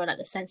really enjoy like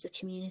the sense of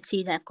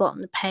community that I've got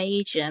on the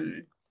page.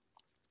 And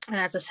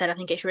as I said, I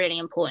think it's really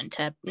important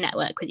to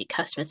network with your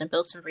customers and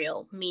build some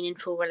real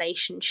meaningful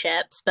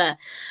relationships. But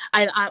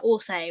I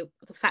also,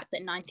 the fact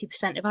that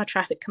 90% of our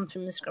traffic comes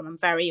from Instagram, I'm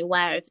very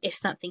aware of if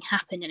something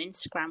happened and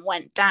Instagram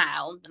went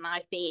down, then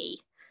I'd be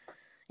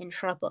in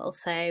trouble.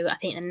 So I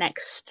think the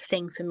next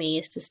thing for me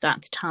is to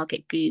start to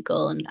target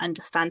Google and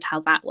understand how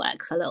that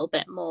works a little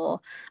bit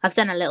more. I've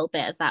done a little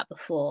bit of that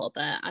before,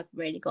 but I've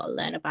really got to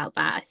learn about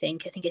that. I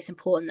think it's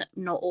important that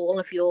not all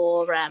of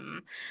your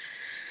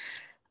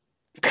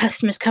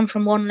customers come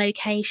from one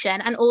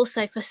location, and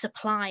also for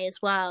supply as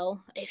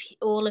well. If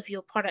all of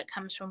your product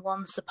comes from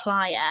one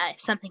supplier, if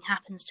something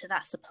happens to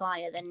that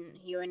supplier, then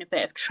you're in a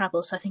bit of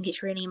trouble. So I think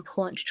it's really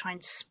important to try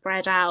and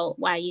spread out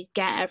where you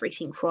get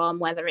everything from,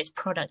 whether it's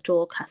product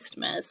or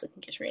customers. I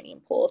think it's really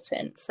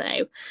important.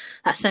 So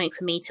that's something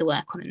for me to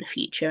work on in the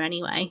future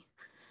anyway.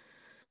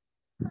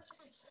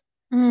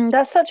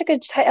 That's such a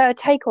good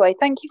takeaway.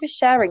 Thank you for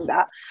sharing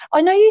that.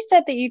 I know you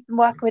said that you've been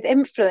working with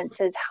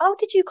influencers. How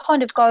did you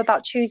kind of go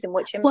about choosing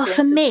which Well,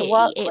 for influencers to me,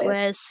 work it with?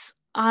 was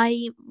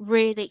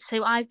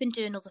so I've been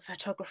doing all the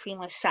photography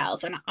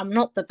myself, and I'm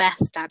not the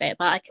best at it,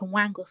 but I can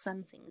wangle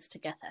some things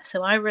together.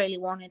 So I really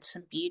wanted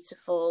some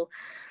beautiful,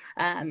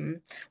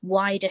 um,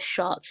 wider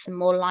shots, some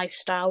more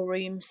lifestyle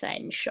room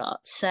setting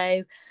shots.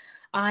 So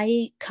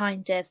I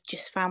kind of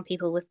just found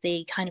people with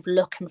the kind of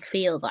look and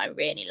feel that I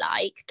really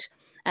liked,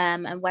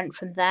 and went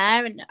from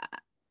there. And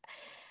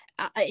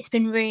it's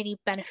been really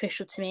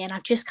beneficial to me, and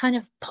I've just kind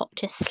of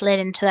slid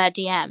into their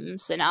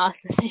DMs and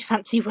asked if they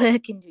fancy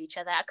working with each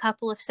other. A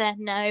couple have said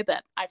no,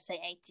 but I'd say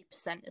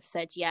 80% have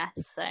said yes.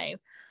 So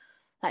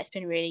that's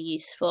been really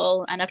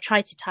useful. And I've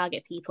tried to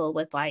target people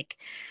with like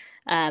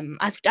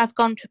I've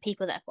gone for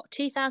people that have got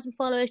 2,000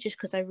 followers just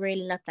because I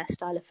really love their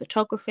style of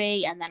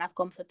photography, and then I've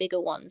gone for bigger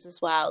ones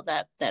as well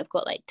that have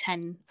got like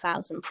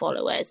 10,000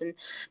 followers, and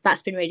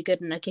that's been really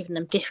good. And I've given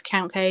them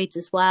discount codes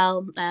as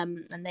well,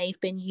 and they've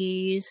been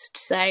used.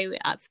 So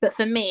but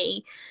for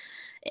me,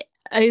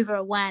 over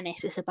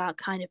awareness is about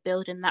kind of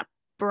building that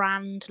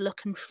brand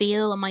look and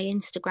feel on my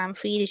Instagram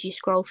feed as you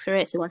scroll through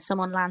it. So when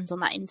someone lands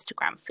on that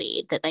Instagram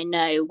feed, that they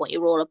know what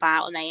you're all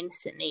about, and they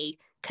instantly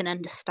can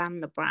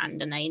understand the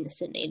brand, and they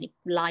instantly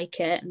like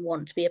it and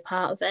want to be a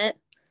part of it.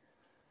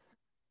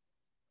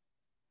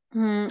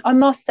 I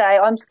must say,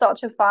 I'm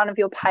such a fan of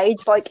your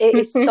page. Like, it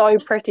is so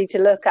pretty to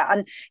look at.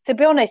 And to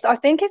be honest, I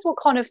think it's what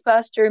kind of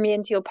first drew me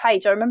into your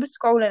page. I remember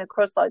scrolling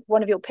across like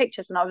one of your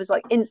pictures and I was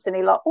like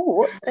instantly like, oh,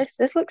 what's this?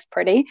 This looks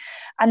pretty.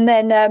 And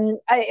then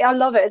I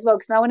love it as well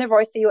because now whenever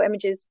I see your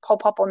images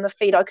pop up on the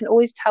feed, I can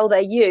always tell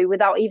they're you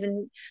without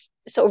even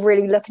sort of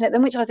really looking at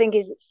them, which I think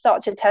is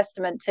such a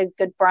testament to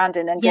good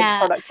branding and good Yeah,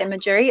 product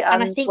imagery.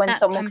 and I And think when that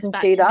someone comes can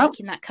back do to that.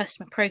 making that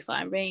customer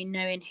profile and really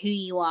knowing who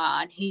you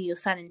are and who you're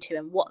selling to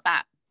and what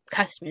that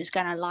customer is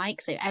going to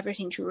like. So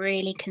everything's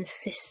really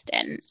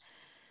consistent.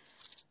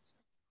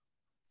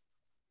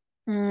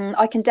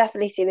 I can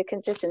definitely see the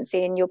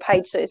consistency in your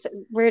page, so it's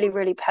really,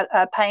 really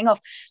paying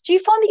off. Do you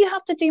find that you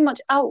have to do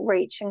much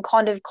outreach and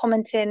kind of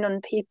commenting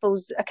on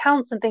people's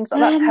accounts and things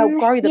like that to help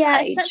grow the Yeah,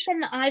 it's page? something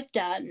that I've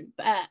done,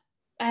 but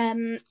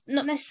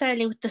not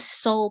necessarily with the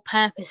sole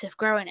purpose of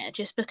growing it,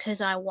 just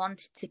because I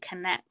wanted to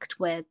connect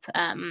with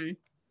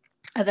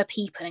other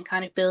people and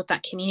kind of build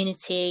that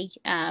community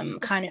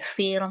kind of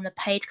feel on the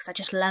page, because I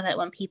just love it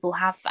when people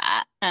have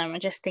that. I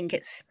just think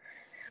it's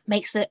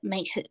makes it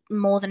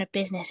more than a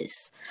business.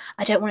 It's,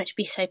 I don't want it to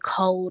be so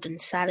cold and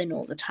selling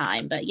all the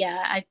time, but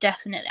yeah, I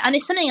definitely, and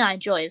it's something I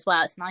enjoy as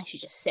well. It's nice to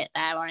just sit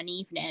there on an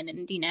evening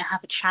and, you know,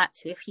 have a chat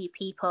to a few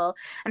people.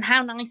 And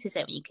how nice is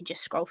it when you can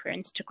just scroll through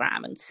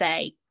Instagram and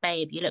say,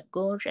 babe, you look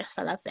gorgeous,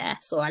 I love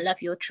this, or I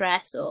love your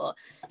dress, or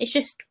it's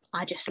just,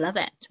 I just love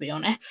it, to be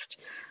honest.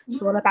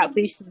 It's all about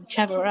boosting each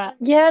other up.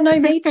 Yeah, no,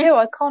 me too.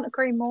 I can't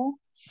agree more.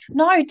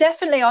 No,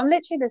 definitely. I'm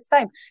literally the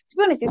same. To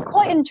be honest, it's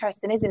quite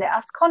interesting, isn't it?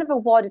 That's kind of a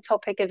wider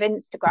topic of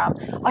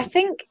Instagram. I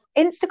think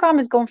Instagram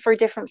has gone through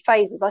different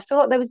phases. I feel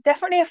like there was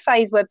definitely a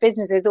phase where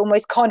businesses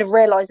almost kind of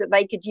realized that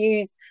they could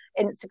use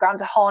Instagram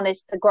to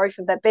harness the growth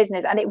of their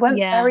business. And it went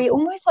Yeah. very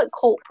almost like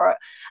corporate.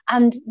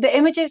 And the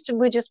images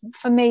were just,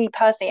 for me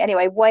personally,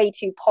 anyway, way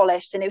too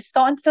polished. And it was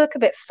starting to look a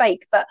bit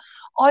fake. But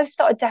I've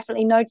started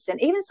definitely noticing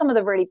even some of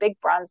the really big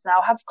brands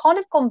now have kind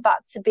of gone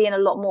back to being a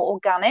lot more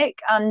organic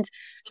and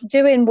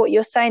doing what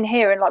you're saying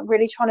here and like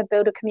really trying to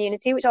build a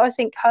community, which I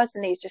think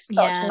personally is just such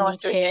a Yeah, me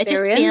nicer too. It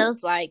just feels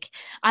experience. like,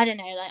 I don't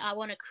know, like I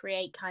want to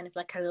create kind of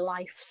like a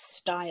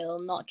lifestyle,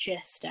 not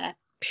just a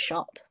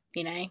shop,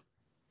 you know?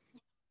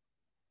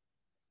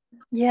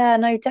 Yeah,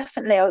 no,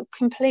 definitely. I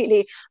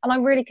completely, and I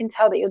really can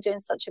tell that you're doing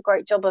such a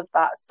great job of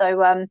that.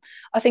 So,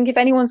 I think if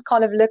anyone's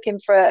kind of looking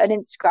for an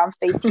Instagram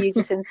feed to use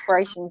this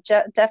inspiration,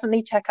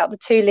 definitely check out the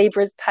Two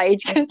Libras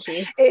page because Thank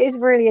you. it is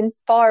really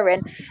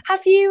inspiring.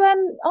 Have you,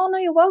 oh no,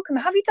 you're welcome.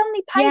 Have you done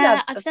any paid Yeah,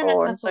 ads I've done a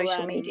before on couple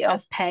social media?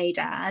 of paid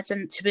ads,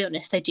 and to be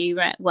honest, they do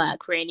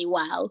work really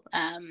well.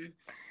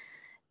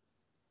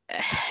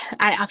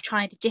 I've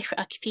tried a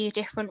few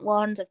different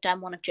ones. I've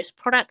done one of just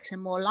products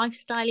and more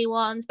lifestyle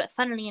ones, but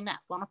funnily enough,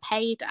 on a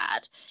paid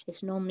ad,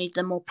 it's normally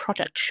the more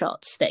product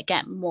shots that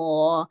get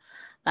more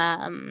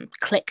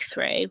click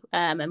through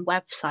and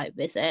website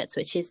visits,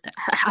 which is,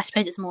 I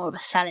suppose it's more of a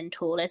selling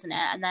tool, isn't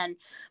it? And then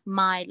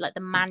the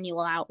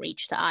manual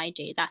outreach that I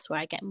do, that's where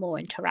I get more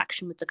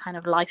interaction with the kind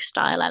of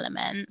lifestyle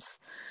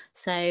elements.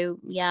 So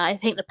yeah, I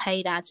think the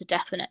paid ads are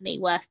definitely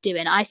worth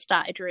doing. I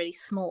started really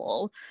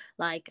small,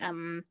 like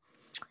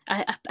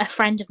a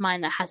friend of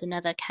mine that has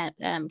another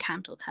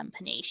candle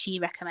company, she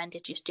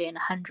recommended just doing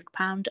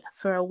 £100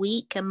 for a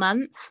week, a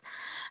month.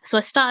 So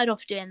I started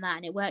off doing that,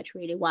 and it worked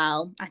really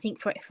well. I think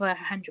for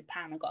 £100,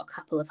 I got a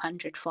couple of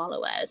hundred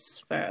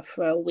followers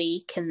for a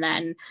week, and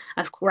then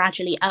I've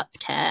gradually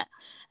upped it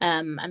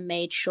and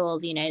made sure,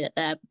 you know, that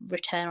the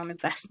return on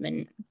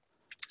investment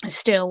is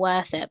still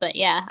worth it. But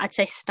yeah, I'd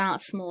say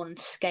start small and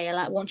scale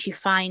up. Once you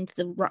find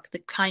the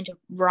kind of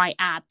right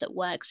ad that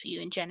works for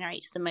you and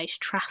generates the most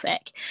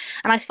traffic.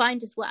 And I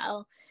find as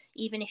well,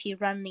 even if you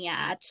run the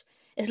ad,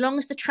 as long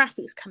as the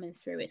traffic's coming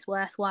through, it's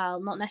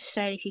worthwhile. Not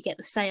necessarily if you get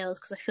the sales,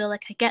 because I feel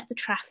like I get the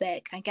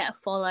traffic, I get a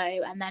follow,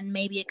 and then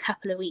maybe a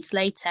couple of weeks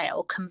later it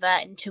will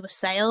convert into a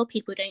sale.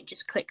 People don't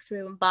just click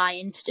through and buy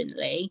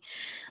instantly.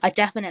 I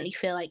definitely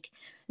feel like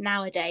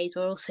nowadays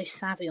we're all so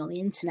savvy on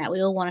the internet.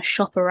 We all want to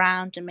shop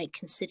around and make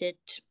considered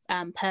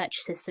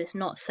purchases, so it's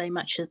not so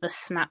much of a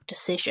snap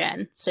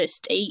decision. So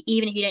it's,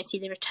 even if you don't see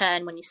the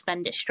return when you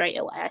spend it straight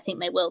away, I think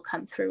they will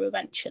come through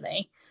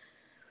eventually.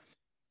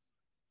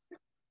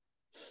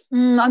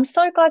 I'm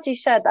so glad you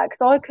shared that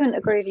because I couldn't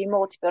agree with you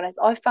more, to be honest.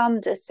 I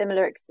found a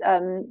similar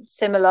experience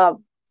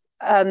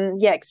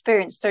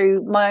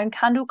through my own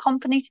candle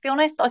company, to be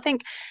honest. I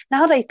think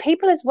nowadays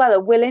people as well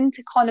are willing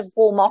to kind of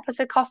warm up as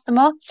a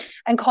customer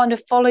and kind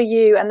of follow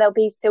you, and they'll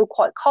be still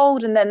quite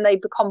cold and then they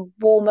become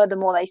warmer the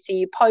more they see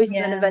you post,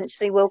 and then Yeah.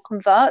 eventually will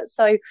convert.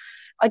 So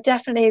I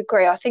definitely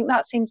agree. I think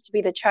that seems to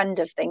be the trend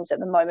of things at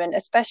the moment,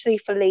 especially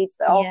for leads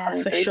that are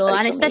coming For through sure.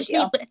 And social especially,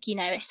 media. you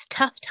know, it's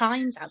tough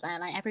times out there.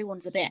 Like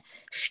everyone's a bit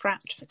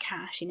strapped for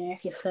cash, you know,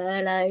 if you're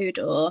furloughed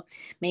or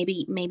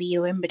maybe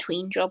you're in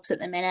between jobs at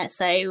the minute.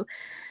 So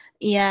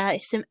yeah,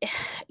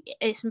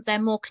 they're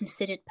more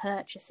considered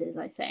purchases,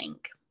 I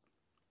think.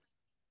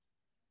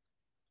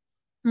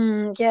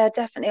 Yeah,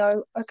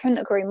 definitely. I couldn't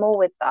agree more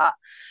with that.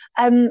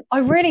 I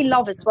really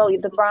love as well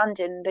the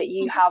branding that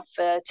you have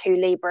for Two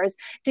Libras.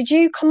 Did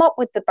you come up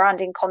with the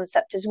branding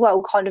concept as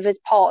well, kind of as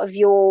part of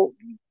your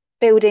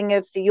building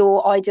of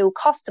your ideal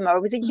customer,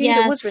 or was it you that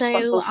Yeah, was so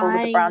responsible for all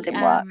of the I branding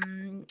work?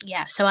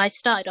 so I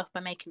started off by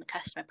making the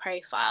customer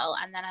profile,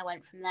 and then I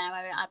went from there.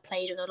 I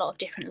played with a lot of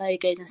different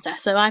logos and stuff,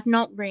 so I've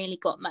not really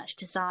got much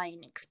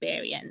design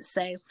experience.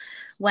 So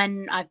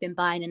when I've been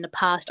buying in the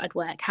past, I'd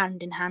work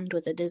hand in hand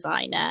with a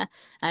designer.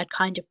 I'd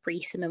kind of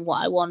brief them in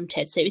what I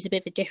wanted, so it was a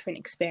bit of a different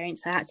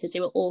experience. I had to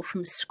do it all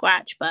from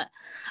scratch, but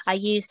I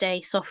used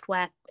a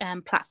software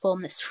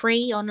platform that's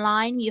free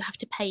online. You have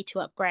to pay to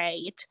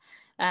upgrade,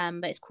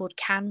 but it's called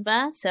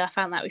Canva. So I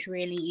found that was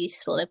really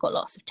useful. They've got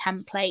lots of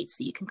templates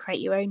that you can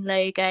create your own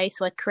logo.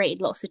 So I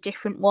created lots of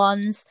different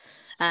ones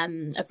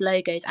of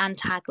logos and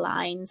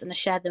taglines, and I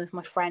shared them with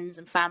my friends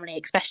and family,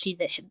 especially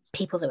the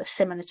people that were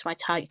similar to my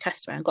target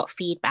customer, and got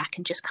feedback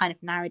and just kind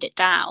of narrowed it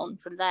down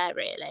from there,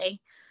 really.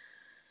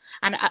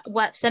 And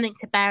something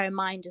to bear in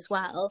mind as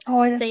well,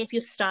 say if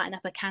you're starting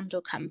up a candle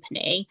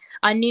company,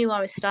 I knew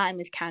I was starting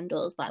with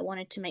candles, but I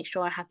wanted to make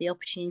sure I had the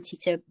opportunity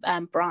to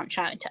branch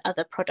out into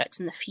other products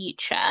in the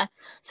future.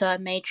 So I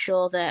made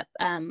sure that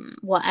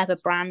whatever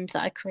brand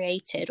that I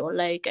created or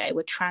logo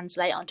would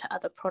translate onto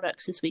other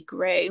products as we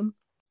grew.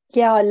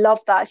 Yeah, I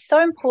love that. It's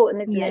so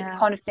important, isn't it, to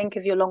kind of think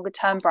of your longer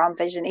term brand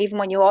vision, even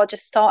when you are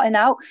just starting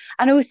out.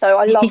 And also,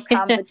 I love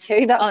Canva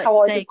too. That's how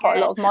I do quite a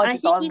lot of my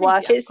design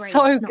work. It's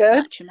so good. Not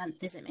much a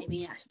month, is it?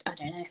 Maybe, I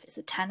don't know if it's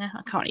a tenner.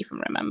 I can't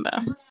even remember.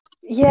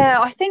 Yeah,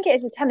 I think it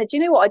is a tenner. Do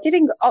you know what? I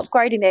did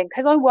upgrading it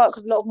because I work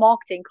with a lot of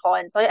marketing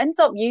clients. I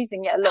ended up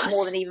using it a lot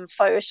more than even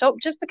Photoshop,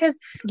 just because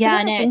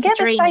I know, you can get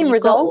the same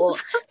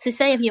results. So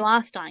say if you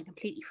are starting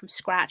completely from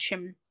scratch,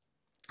 and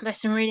there's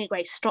some really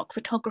great stock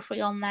photography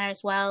on there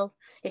as well,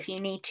 if you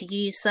need to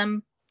use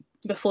them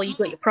before you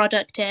put your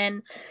product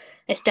in.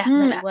 It's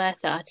definitely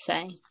worth it, I'd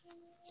say.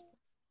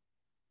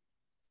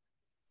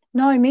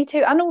 No, me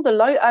too. And all the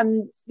like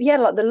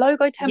the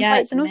logo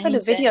templates, and also the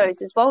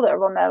videos as well that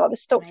are on there, like the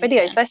stock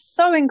videos. They're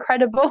so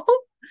incredible.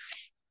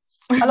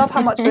 I love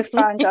how much we're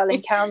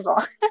fangirling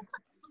Canva.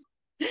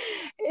 It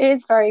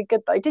is very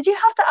good though. Did you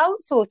have to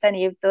outsource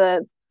any of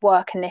the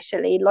work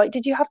initially? Like,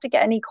 did you have to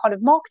get any kind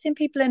of marketing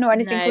people in or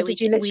anything? No, or did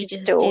you literally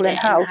just do it all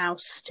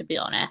in-house, to be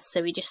honest?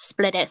 So we just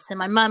split it. So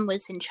my mum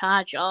was in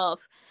charge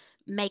of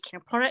making a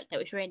product that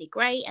was really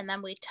great, and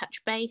then we'd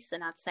touch base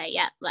and I'd say,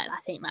 yeah, I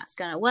think that's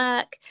going to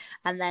work.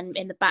 And then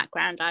in the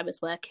background I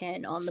was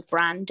working on the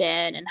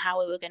branding and how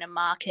we were going to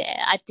market it.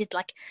 I did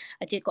got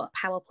a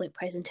PowerPoint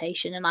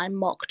presentation, and I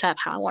mocked up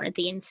how I wanted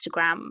the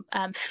Instagram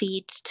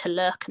feed to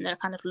look and the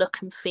kind of look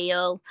and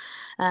feel.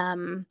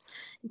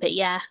 But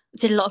yeah,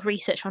 did a lot of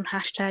research on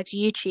hashtags.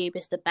 YouTube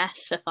is the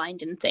best for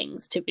finding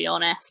things, to be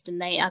honest,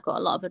 and I got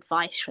a lot of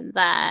advice from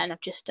there, and I've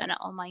just done it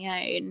on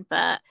my own.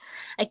 But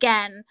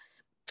again,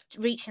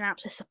 reaching out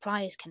to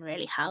suppliers can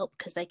really help,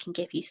 because they can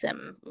give you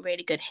some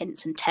really good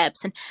hints and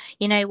tips. And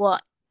you know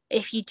what,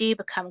 if you do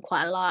become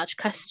quite a large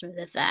customer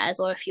of theirs,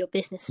 or if your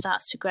business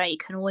starts to grow, you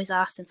can always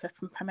ask them for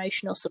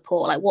promotional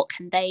support. Like, what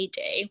can they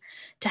do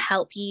to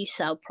help you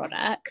sell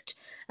product?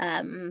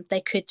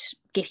 They could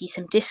give you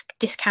some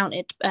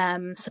discounted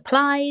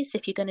supplies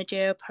if you're going to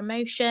do a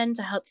promotion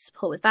to help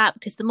support with that,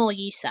 because the more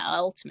you sell,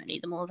 ultimately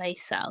the more they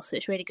sell. So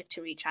it's really good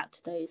to reach out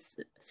to those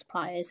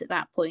suppliers at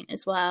that point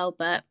as well.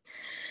 But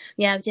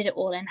yeah, we did it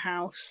all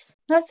in-house.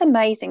 That's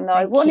amazing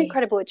though. What an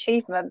incredible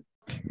achievement.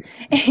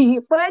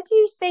 Where do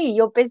you see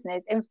your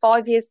business in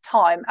 5 years'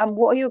 time, and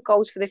what are your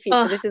goals for the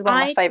future? This is one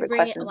of my favourite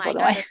questions, by the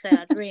way. As I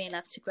said, I'd really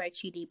love to grow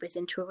Two Libras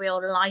into a real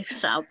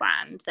lifestyle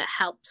brand that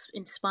helps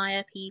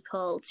inspire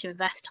people to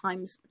invest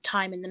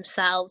time in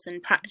themselves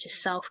and practice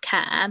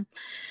self-care.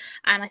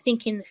 And I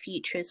think in the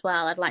future as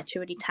well, I'd like to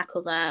really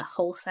tackle the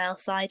wholesale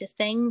side of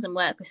things and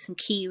work with some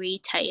key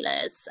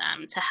retailers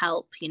to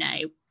help,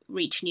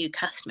 reach new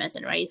customers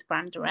and raise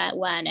brand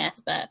awareness.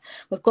 But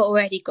we've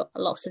already got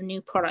lots of new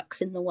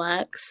products in the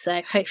works,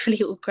 so hopefully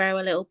it will grow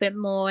a little bit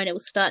more and it will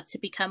start to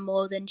become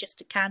more than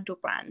just a candle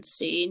brand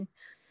soon.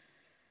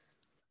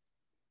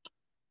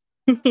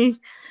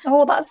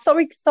 Oh, that's so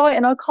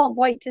exciting. I can't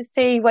wait to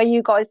see where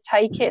you guys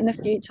take it in the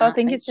future. I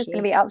think it's just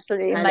going to be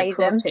absolutely amazing. I look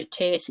forward to it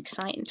too. It's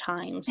exciting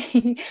times.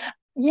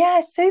 Yeah,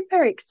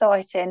 super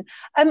exciting.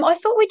 I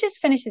thought we'd just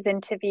finish this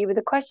interview with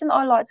a question that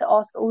I like to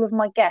ask all of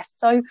my guests.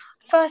 So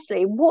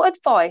firstly, what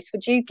advice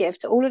would you give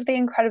to all of the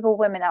incredible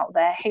women out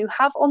there who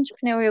have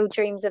entrepreneurial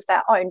dreams of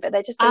their own, but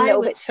they're just a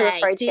little bit too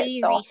afraid to get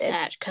started? Do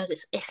research,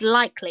 because it's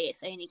likely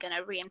it's only going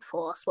to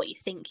reinforce what you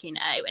think you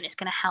know, and it's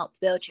going to help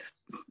it's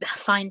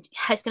going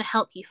to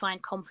help you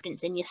find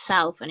confidence in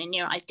yourself and in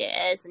your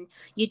ideas. And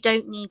you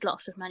don't need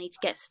lots of money to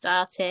get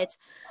started.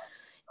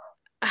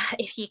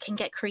 If you can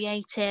get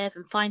creative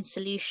and find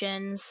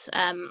solutions,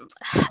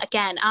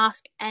 again,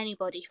 ask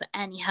anybody for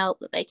any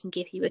help that they can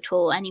give you at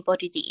all.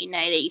 Anybody that you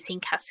know that you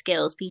think has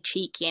skills, be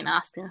cheeky and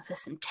ask them for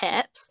some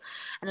tips,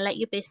 and let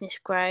your business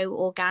grow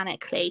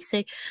organically.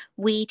 So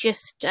we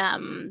just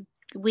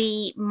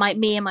me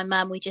and my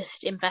mum, we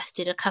just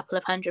invested a couple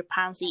of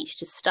 £100 each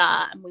to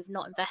start, and we've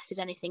not invested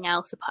anything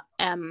else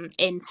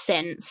in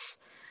since.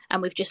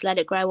 And we've just let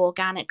it grow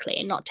organically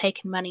and not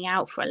taken money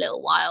out for a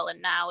little while.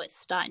 And now it's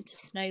starting to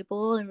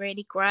snowball and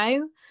really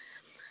grow.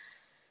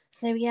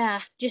 So yeah,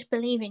 just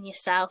believe in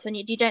yourself, and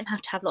you don't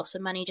have to have lots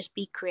of money. Just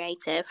be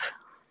creative.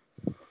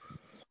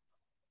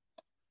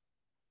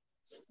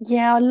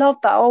 Yeah, I love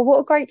that. Oh, what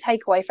a great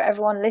takeaway for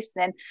everyone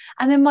listening.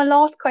 And then my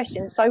last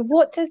question. So,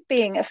 what does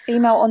being a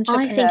female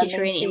I think entrepreneur it's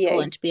mean really to you?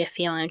 important to be a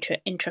female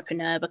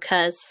entrepreneur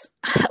because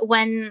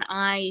when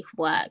I've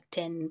worked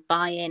in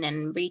buy-in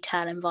and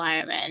retail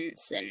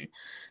environments and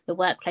the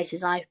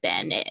workplaces I've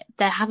been,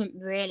 there haven't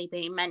really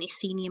been many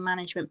senior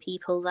management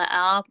people that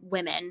are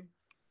women.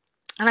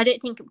 And I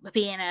don't think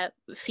being a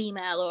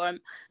female or a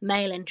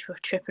male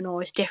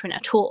entrepreneur is different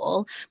at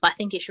all. But I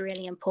think it's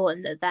really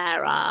important that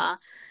there are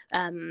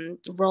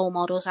role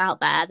models out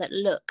there that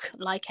look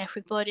like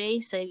everybody.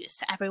 So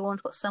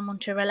everyone's got someone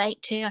to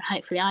relate to. And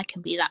hopefully I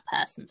can be that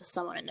person for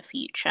someone in the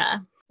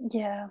future.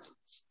 Yeah.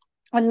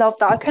 I love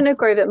that. I couldn't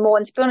agree with it more.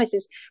 And to be honest,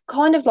 it's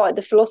kind of like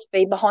the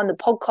philosophy behind the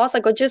podcast.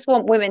 Like, I just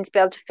want women to be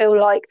able to feel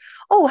like,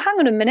 oh, hang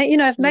on a minute,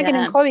 if Megan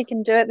and Chloe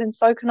can do it, then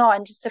so can I.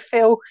 And just to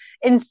feel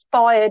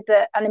inspired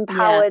and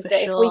empowered that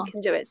if we can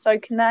do it, so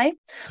can they.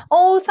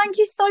 Oh, thank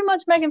you so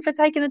much, Megan, for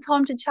taking the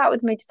time to chat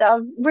with me today.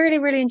 I've really,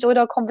 really enjoyed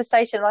our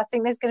conversation. I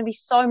think there's going to be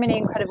so many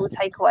incredible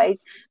takeaways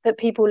that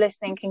people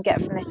listening can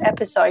get from this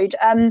episode.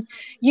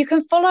 You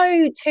can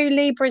follow Two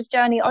Libras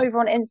Journey over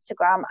on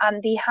Instagram,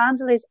 and the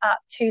handle is at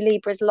Two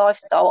Libras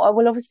Lifestyle. I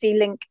will obviously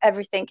link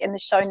everything in the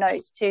show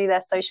notes to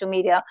their social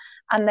media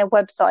and their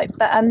website.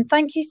 But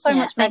thank you so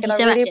much, Megan. I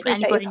really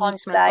appreciate your time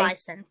today.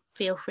 Advice, then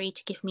feel free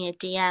to give me a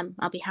DM.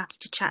 I'll be happy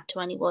to chat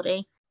to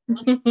anybody.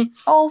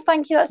 Oh,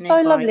 thank you. That's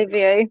so lovely of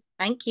you.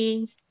 Thank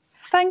you.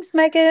 Thanks,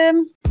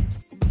 Megan.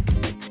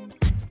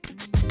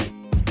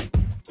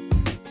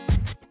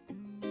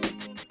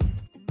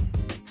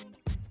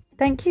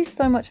 Thank you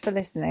so much for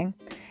listening.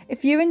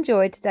 If you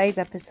enjoyed today's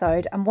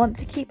episode and want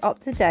to keep up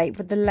to date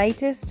with the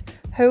latest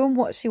Who and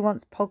What She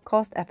Wants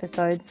podcast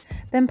episodes,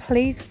 then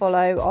please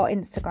follow our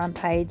Instagram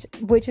page,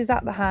 which is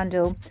at the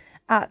handle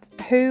at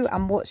Who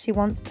and What She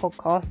Wants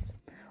podcast,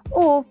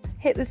 or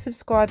hit the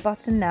subscribe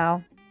button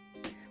now.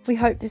 We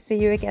hope to see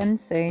you again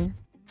soon.